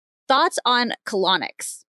 Thoughts on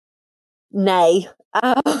colonics? Nay.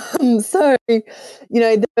 So,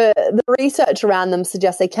 the research around them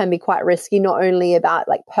suggests they can be quite risky, not only about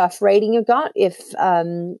like perforating your gut if,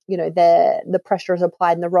 the pressure is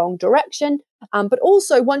applied in the wrong direction, but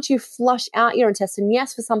also once you flush out your intestine,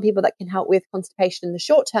 yes, for some people that can help with constipation in the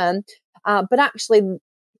short term, but actually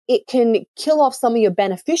it can kill off some of your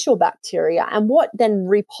beneficial bacteria. And what then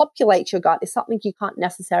repopulates your gut is something you can't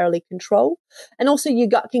necessarily control. And also your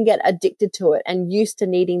gut can get addicted to it and used to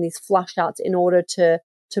needing these flush outs in order to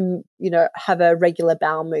have a regular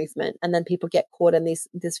bowel movement. And then people get caught in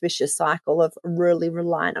this vicious cycle of really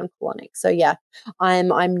relying on colonic. So yeah,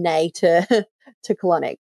 I'm nay to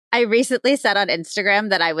colonic. I recently said on Instagram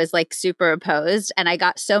that I was like super opposed, and I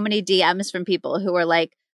got so many DMs from people who were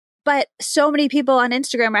like, but so many people on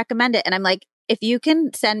Instagram recommend it. And I'm like, if you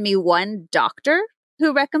can send me one doctor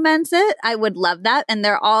who recommends it, I would love that. And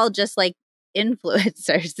they're all just like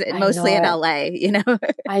influencers, mostly in LA,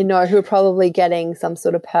 I know, who are probably getting some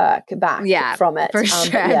sort of perk back from it. For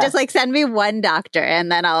sure. Yeah. Just like send me one doctor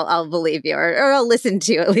and then I'll believe you, or I'll listen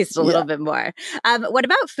to you at least a little bit more. What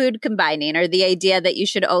about food combining, or the idea that you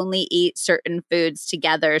should only eat certain foods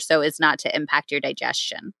together so as not to impact your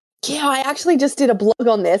digestion? Yeah, I actually just did a blog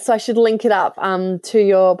on this, so I should link it up to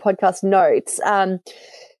your podcast notes.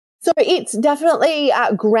 So it's definitely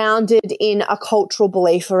grounded in a cultural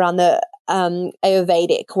belief around the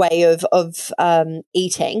Ayurvedic way of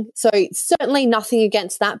eating. So certainly nothing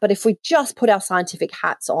against that. But if we just put our scientific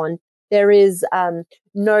hats on, there is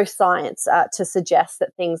no science to suggest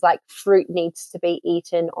that things like fruit needs to be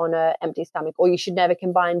eaten on an empty stomach, or you should never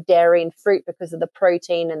combine dairy and fruit because of the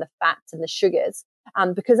protein and the fats and the sugars.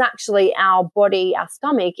 Because actually our body, our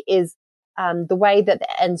stomach is the way that the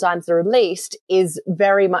enzymes are released is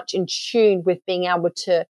very much in tune with being able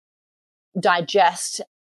to digest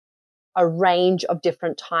a range of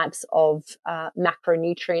different types of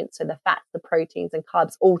macronutrients, so the fats, the proteins and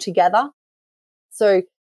carbs all together. So,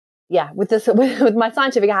 with this, with my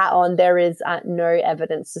scientific hat on, there is no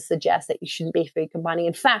evidence to suggest that you shouldn't be food combining.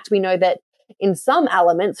 In fact, we know that in some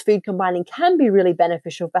elements, food combining can be really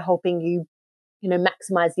beneficial for helping you,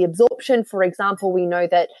 maximize the absorption. For example, we know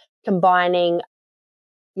that combining,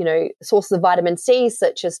 sources of vitamin C,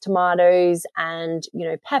 such as tomatoes and,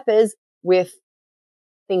 peppers, with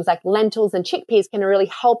things like lentils and chickpeas can really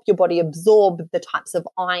help your body absorb the types of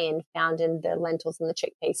iron found in the lentils and the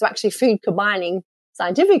chickpeas. So actually food combining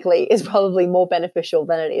scientifically is probably more beneficial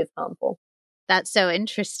than it is harmful. That's so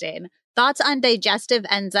interesting. Thoughts on digestive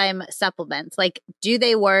enzyme supplements? Like, do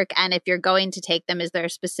they work? And if you're going to take them, is there a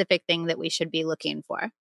specific thing that we should be looking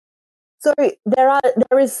for? So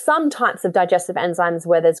there is some types of digestive enzymes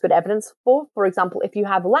where there's good evidence for. For example, if you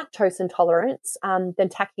have lactose intolerance, then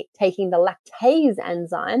taking the lactase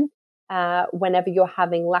enzyme whenever you're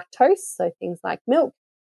having lactose, so things like milk,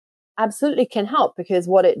 absolutely can help, because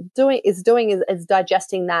what it is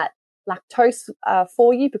digesting that lactose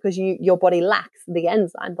for you, because your body lacks the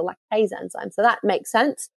enzyme, the lactase enzyme. So that makes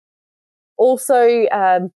sense. Also,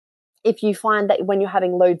 if you find that when you're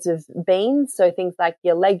having loads of beans, so things like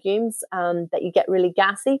your legumes, that you get really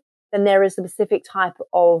gassy, then there is a specific type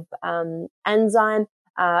of enzyme.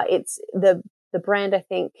 It's the brand, I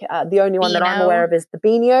think, the only one that I'm aware of is the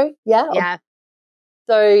Beano. Yeah.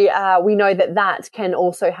 So we know that can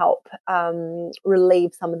also help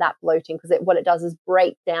relieve some of that bloating, because what it does is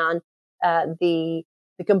break down the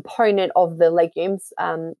component of the legumes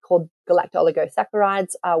called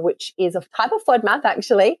galacto-oligosaccharides, which is a type of FODMAP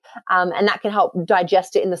actually, and that can help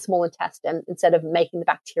digest it in the small intestine instead of making the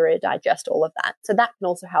bacteria digest all of that. So that can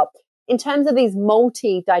also help. In terms of these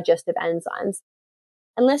multi-digestive enzymes,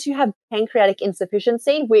 unless you have pancreatic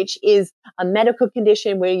insufficiency, which is a medical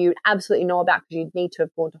condition where you absolutely know about because you'd need to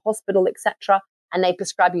have gone to hospital, etc., and they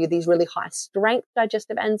prescribe you these really high strength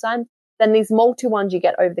digestive enzymes, then these multi ones you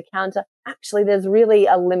get over the counter, actually there's really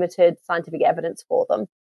a limited scientific evidence for them.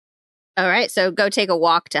 All right. So go take a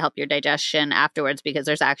walk to help your digestion afterwards, because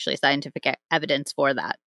there's actually scientific evidence for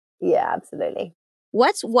that. Yeah, absolutely.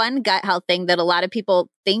 What's one gut health thing that a lot of people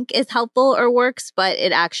think is helpful or works, but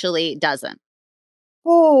it actually doesn't?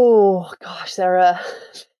 Oh, gosh, there are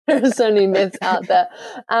so many myths out there.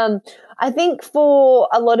 I think for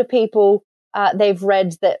a lot of people, they've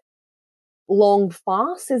read that long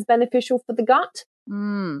fast is beneficial for the gut.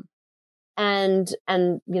 And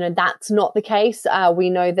that's not the case. We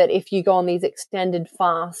know that if you go on these extended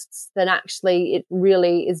fasts, then actually it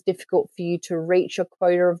really is difficult for you to reach your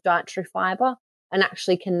quota of dietary fiber, and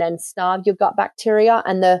actually can then starve your gut bacteria.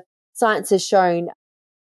 And the science has shown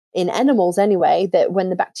in animals anyway, that when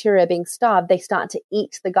the bacteria are being starved, they start to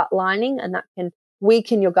eat the gut lining, and that can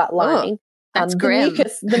weaken your gut lining. That's grim.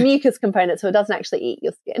 The mucus component, so it doesn't actually eat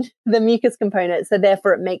your skin. The mucus component, so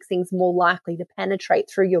therefore it makes things more likely to penetrate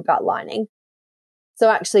through your gut lining. So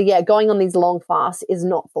actually, going on these long fasts is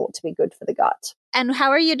not thought to be good for the gut. And how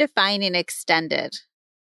are you defining extended?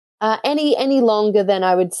 Any longer than,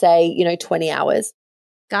 I would say, 20 hours.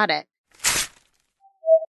 Got it.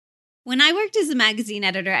 When I worked as a magazine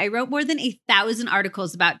editor, I wrote more than 1,000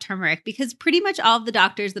 articles about turmeric because pretty much all of the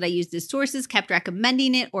doctors that I used as sources kept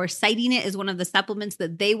recommending it or citing it as one of the supplements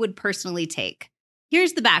that they would personally take.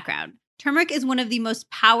 Here's the background. Turmeric is one of the most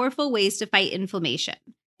powerful ways to fight inflammation.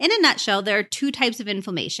 In a nutshell, there are two types of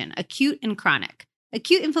inflammation, acute and chronic.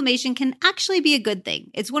 Acute inflammation can actually be a good thing.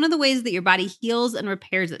 It's one of the ways that your body heals and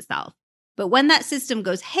repairs itself. But when that system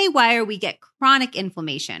goes haywire, we get chronic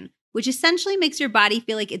inflammation, which essentially makes your body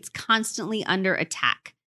feel like it's constantly under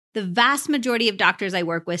attack. The vast majority of doctors I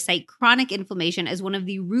work with cite chronic inflammation as one of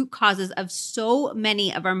the root causes of so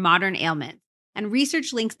many of our modern ailments. And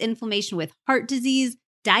research links inflammation with heart disease,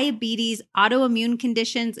 diabetes, autoimmune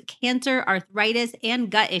conditions, cancer, arthritis, and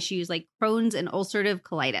gut issues like Crohn's and ulcerative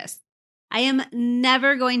colitis. I am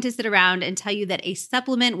never going to sit around and tell you that a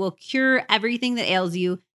supplement will cure everything that ails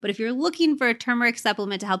you, but if you're looking for a turmeric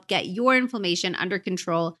supplement to help get your inflammation under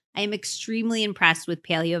control, I am extremely impressed with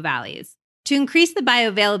Paleo Valley's. To increase the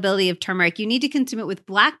bioavailability of turmeric, you need to consume it with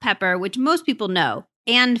black pepper, which most people know,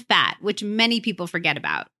 and fat, which many people forget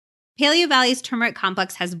about. Paleo Valley's turmeric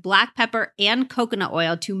complex has black pepper and coconut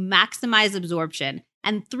oil to maximize absorption,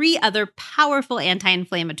 and 3 other powerful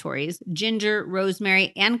anti-inflammatories, ginger,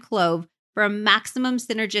 rosemary, and clove, for a maximum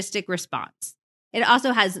synergistic response. It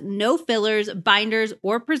also has no fillers, binders,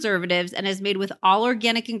 or preservatives, and is made with all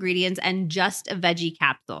organic ingredients and just a veggie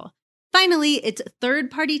capsule. Finally, it's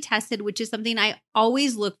third-party tested, which is something I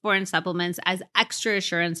always look for in supplements as extra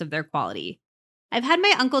assurance of their quality. I've had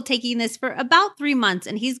my uncle taking this for about 3 months,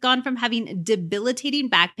 and he's gone from having debilitating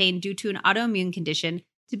back pain due to an autoimmune condition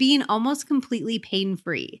to being almost completely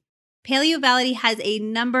pain-free. Paleo Valley has a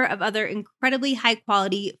number of other incredibly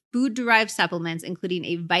high-quality food-derived supplements, including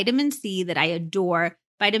a vitamin C that I adore.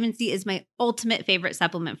 Vitamin C is my ultimate favorite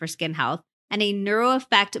supplement for skin health, and a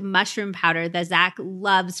NeuroEffect mushroom powder that Zach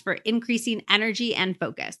loves for increasing energy and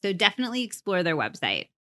focus. So definitely explore their website.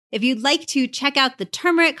 If you'd like to check out the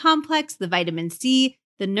turmeric complex, the vitamin C,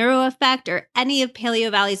 the NeuroEffect, or any of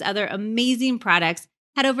Paleo Valley's other amazing products,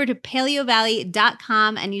 head over to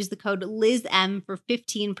paleovalley.com and use the code LizM for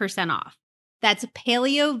 15% off. That's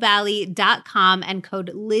paleovalley.com and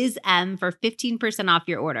code LizM for 15% off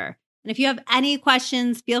your order. And if you have any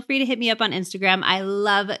questions, feel free to hit me up on Instagram. I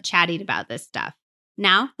love chatting about this stuff.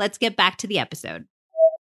 Now, let's get back to the episode.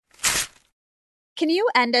 Can you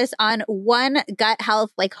end us on one gut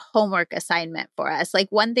health homework assignment for us? Like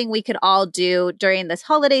one thing we could all do during this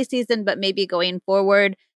holiday season, but maybe going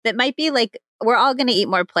forward that might be we're all going to eat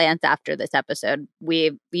more plants after this episode.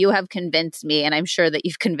 You have convinced me, and I'm sure that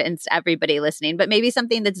you've convinced everybody listening, but maybe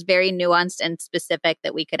something that's very nuanced and specific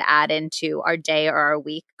that we could add into our day or our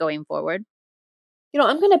week going forward.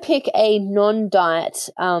 I'm going to pick a non-diet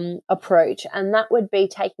approach, and that would be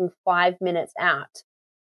taking 5 minutes out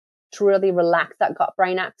to really relax that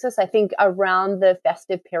gut-brain axis. I think around the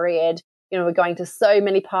festive period, we're going to so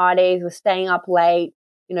many parties, we're staying up late,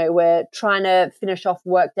 we're trying to finish off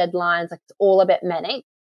work deadlines, it's all a bit manic.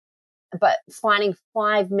 But finding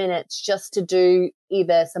 5 minutes just to do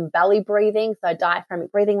either some belly breathing, so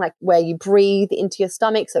diaphragmatic breathing, like where you breathe into your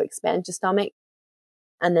stomach, so expand your stomach,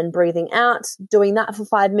 and then breathing out, doing that for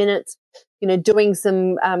 5 minutes, doing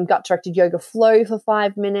some gut-directed yoga flow for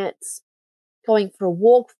 5 minutes, going for a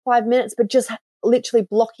walk for 5 minutes, but just literally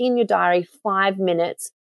blocking in your diary 5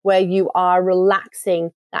 minutes where you are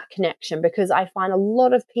relaxing that connection. Because I find a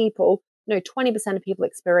lot of people, 20% of people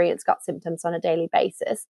experience gut symptoms on a daily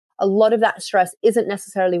basis. A lot of that stress isn't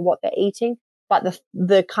necessarily what they're eating, but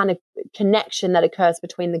the kind of connection that occurs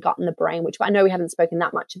between the gut and the brain, which I know we haven't spoken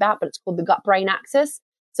that much about, but it's called the gut-brain axis.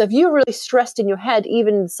 So if you're really stressed in your head,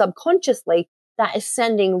 even subconsciously, that is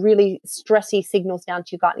sending really stressy signals down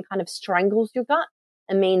to your gut and kind of strangles your gut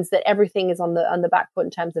and means that everything is on the back foot in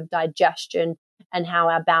terms of digestion and how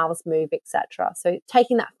our bowels move, etc. So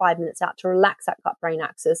taking that 5 minutes out to relax that gut-brain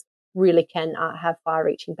axis really can have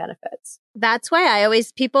far-reaching benefits. That's why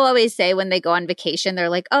people always say when they go on vacation, they're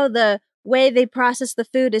like, oh, the way they process the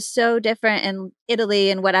food is so different in Italy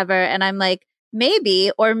and whatever. And I'm like,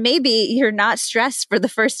 maybe you're not stressed for the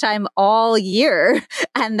first time all year,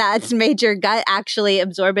 and that's made your gut actually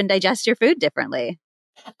absorb and digest your food differently.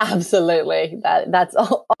 Absolutely. That's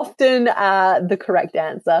often the correct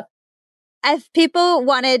answer. If people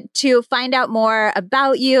wanted to find out more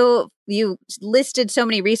about you listed so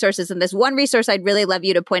many resources, and this one resource I'd really love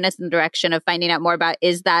you to point us in the direction of finding out more about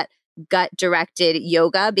is that gut-directed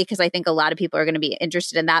yoga, because I think a lot of people are going to be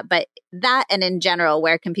interested in that. But that, and in general,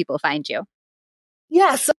 where can people find you?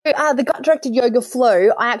 Yeah, so the gut-directed yoga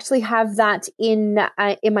flow, I actually have that in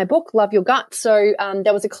my book, Love Your Gut. So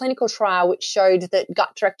there was a clinical trial which showed that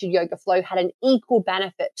gut-directed yoga flow had an equal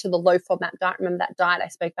benefit to the low FODMAP diet. Remember that diet I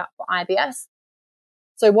spoke about for IBS?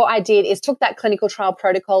 So what I did is took that clinical trial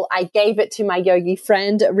protocol, I gave it to my yogi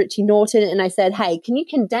friend, Richie Norton, and I said, hey, can you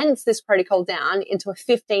condense this protocol down into a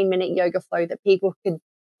 15-minute yoga flow that people could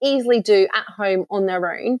easily do at home on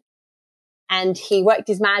their own? And he worked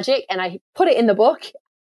his magic, and I put it in the book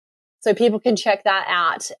so people can check that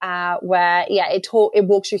out, where, it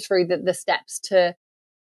walks you through the steps to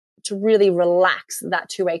really relax that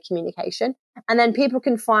two-way communication. And then people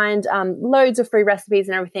can find loads of free recipes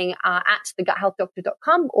and everything at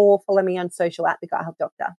theguthealthdoctor.com, or follow me on social at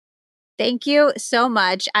theguthealthdoctor. Thank you so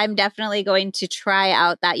much. I'm definitely going to try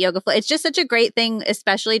out that yoga flow. It's just such a great thing,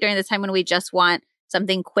 especially during the time when we just want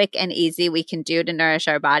something quick and easy we can do to nourish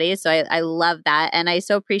our bodies. So I love that. And I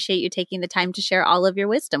so appreciate you taking the time to share all of your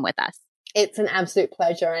wisdom with us. It's an absolute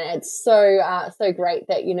pleasure. And it's so great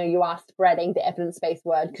that, you are spreading the evidence-based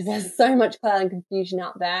word, because there's so much cloud and confusion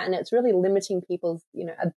out there. And it's really limiting people's,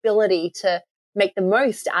 ability to make the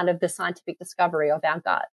most out of the scientific discovery of our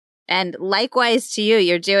gut. And likewise to you,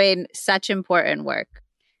 you're doing such important work.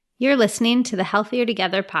 You're listening to the Healthier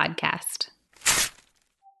Together podcast.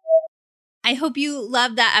 I hope you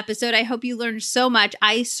loved that episode. I hope you learned so much.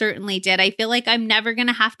 I certainly did. I feel like I'm never going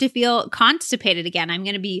to have to feel constipated again. I'm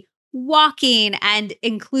going to be walking and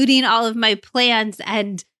including all of my plans,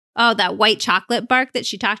 and that white chocolate bark that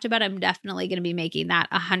she talked about, I'm definitely going to be making that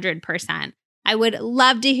 100%. I would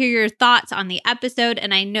love to hear your thoughts on the episode,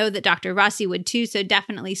 and I know that Dr. Rossi would too, so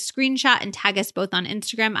definitely screenshot and tag us both on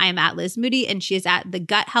Instagram. I am at Liz Moody, and she is at The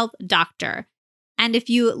Gut Health Doctor. And if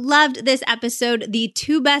you loved this episode, the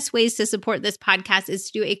 2 best ways to support this podcast is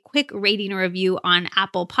to do a quick rating or review on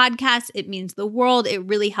Apple Podcasts. It means the world. It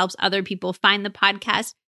really helps other people find the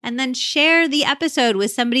podcast. And then share the episode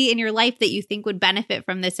with somebody in your life that you think would benefit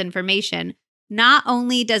from this information. Not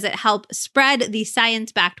only does it help spread the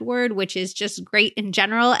science-backed word, which is just great in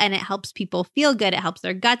general, and it helps people feel good, it helps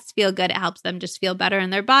their guts feel good, it helps them just feel better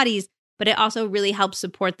in their bodies, but it also really helps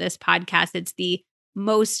support this podcast. It's the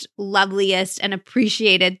most loveliest and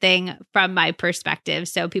appreciated thing from my perspective.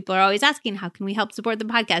 So people are always asking, how can we help support the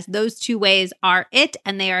podcast? Those 2 ways are it,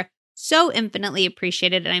 and they are so infinitely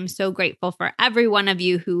appreciated. And I'm so grateful for every one of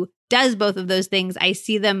you who does both of those things. I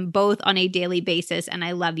see them both on a daily basis, and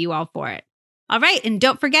I love you all for it. All right. And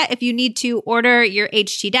don't forget, if you need to order your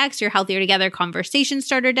HT decks, your Healthier Together Conversation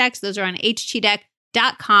Starter decks, those are on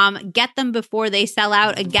htdeck.com. Get them before they sell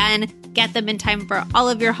out. Again, get them in time for all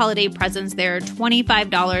of your holiday presents. They're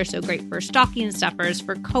 $25, so great for stocking stuffers,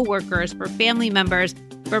 for coworkers, for family members,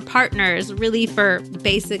 for partners, really for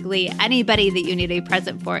basically anybody that you need a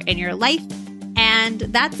present for in your life. And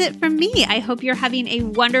that's it from me. I hope you're having a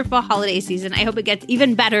wonderful holiday season. I hope it gets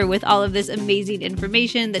even better with all of this amazing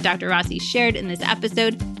information that Dr. Rossi shared in this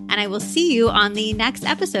episode. And I will see you on the next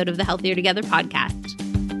episode of the Healthier Together podcast.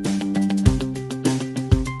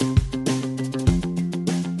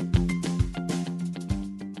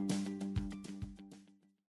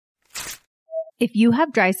 If you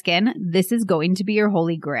have dry skin, this is going to be your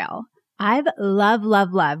holy grail. I've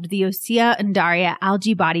loved the Osea Undaria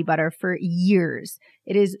Algae Body Butter for years.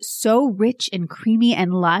 It is so rich and creamy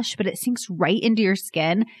and lush, but it sinks right into your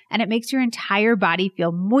skin and it makes your entire body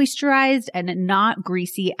feel moisturized and not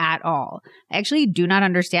greasy at all. I actually do not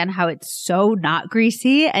understand how it's so not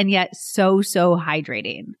greasy and yet so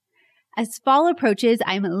hydrating. As fall approaches,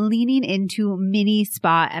 I'm leaning into mini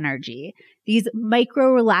spa energy. These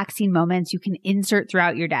micro relaxing moments you can insert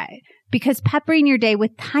throughout your day. Because peppering your day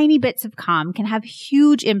with tiny bits of calm can have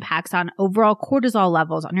huge impacts on overall cortisol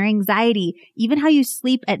levels, on your anxiety, even how you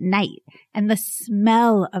sleep at night. And the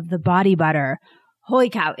smell of the body butter, holy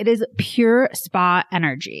cow, it is pure spa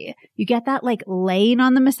energy. You get that like laying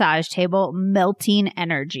on the massage table, melting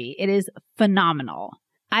energy. It is phenomenal.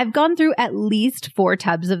 I've gone through at least 4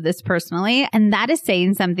 tubs of this personally, and that is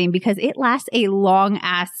saying something because it lasts a long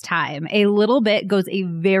ass time. A little bit goes a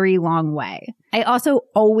very long way. I also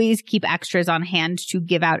always keep extras on hand to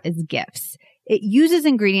give out as gifts. It uses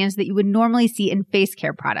ingredients that you would normally see in face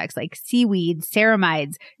care products like seaweed,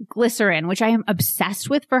 ceramides, glycerin, which I am obsessed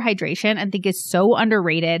with for hydration and think is so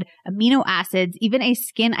underrated, amino acids, even a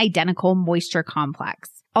skin identical moisture complex.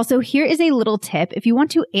 Also, here is a little tip. If you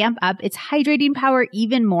want to amp up its hydrating power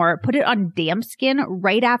even more, put it on damp skin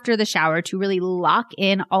right after the shower to really lock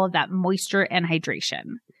in all of that moisture and hydration.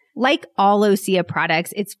 Like all Osea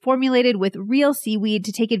products, it's formulated with real seaweed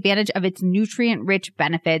to take advantage of its nutrient-rich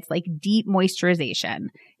benefits like deep moisturization.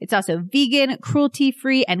 It's also vegan,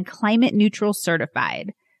 cruelty-free, and climate-neutral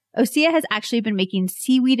certified. Osea has actually been making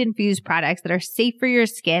seaweed-infused products that are safe for your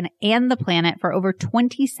skin and the planet for over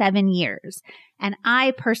 27 years. And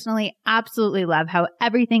I personally absolutely love how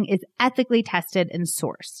everything is ethically tested and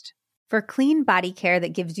sourced. For clean body care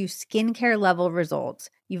that gives you skincare level results,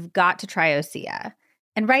 you've got to try Osea.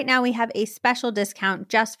 And right now we have a special discount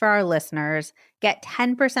just for our listeners. Get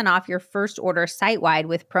 10% off your first order site-wide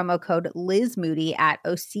with promo code LizMoody at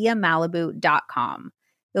OseaMalibu.com.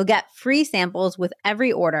 You'll get free samples with every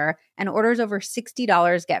order, and orders over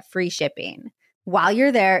 $60 get free shipping. While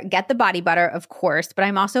you're there, get the body butter, of course, but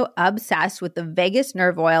I'm also obsessed with the Vagus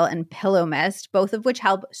Nerve Oil and Pillow Mist, both of which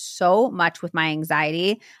help so much with my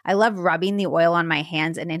anxiety. I love rubbing the oil on my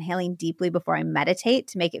hands and inhaling deeply before I meditate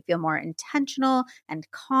to make it feel more intentional and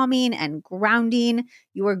calming and grounding.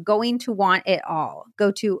 You are going to want it all.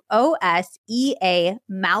 Go to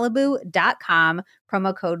OSEAMalibu.com,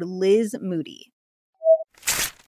 promo code LizMoody.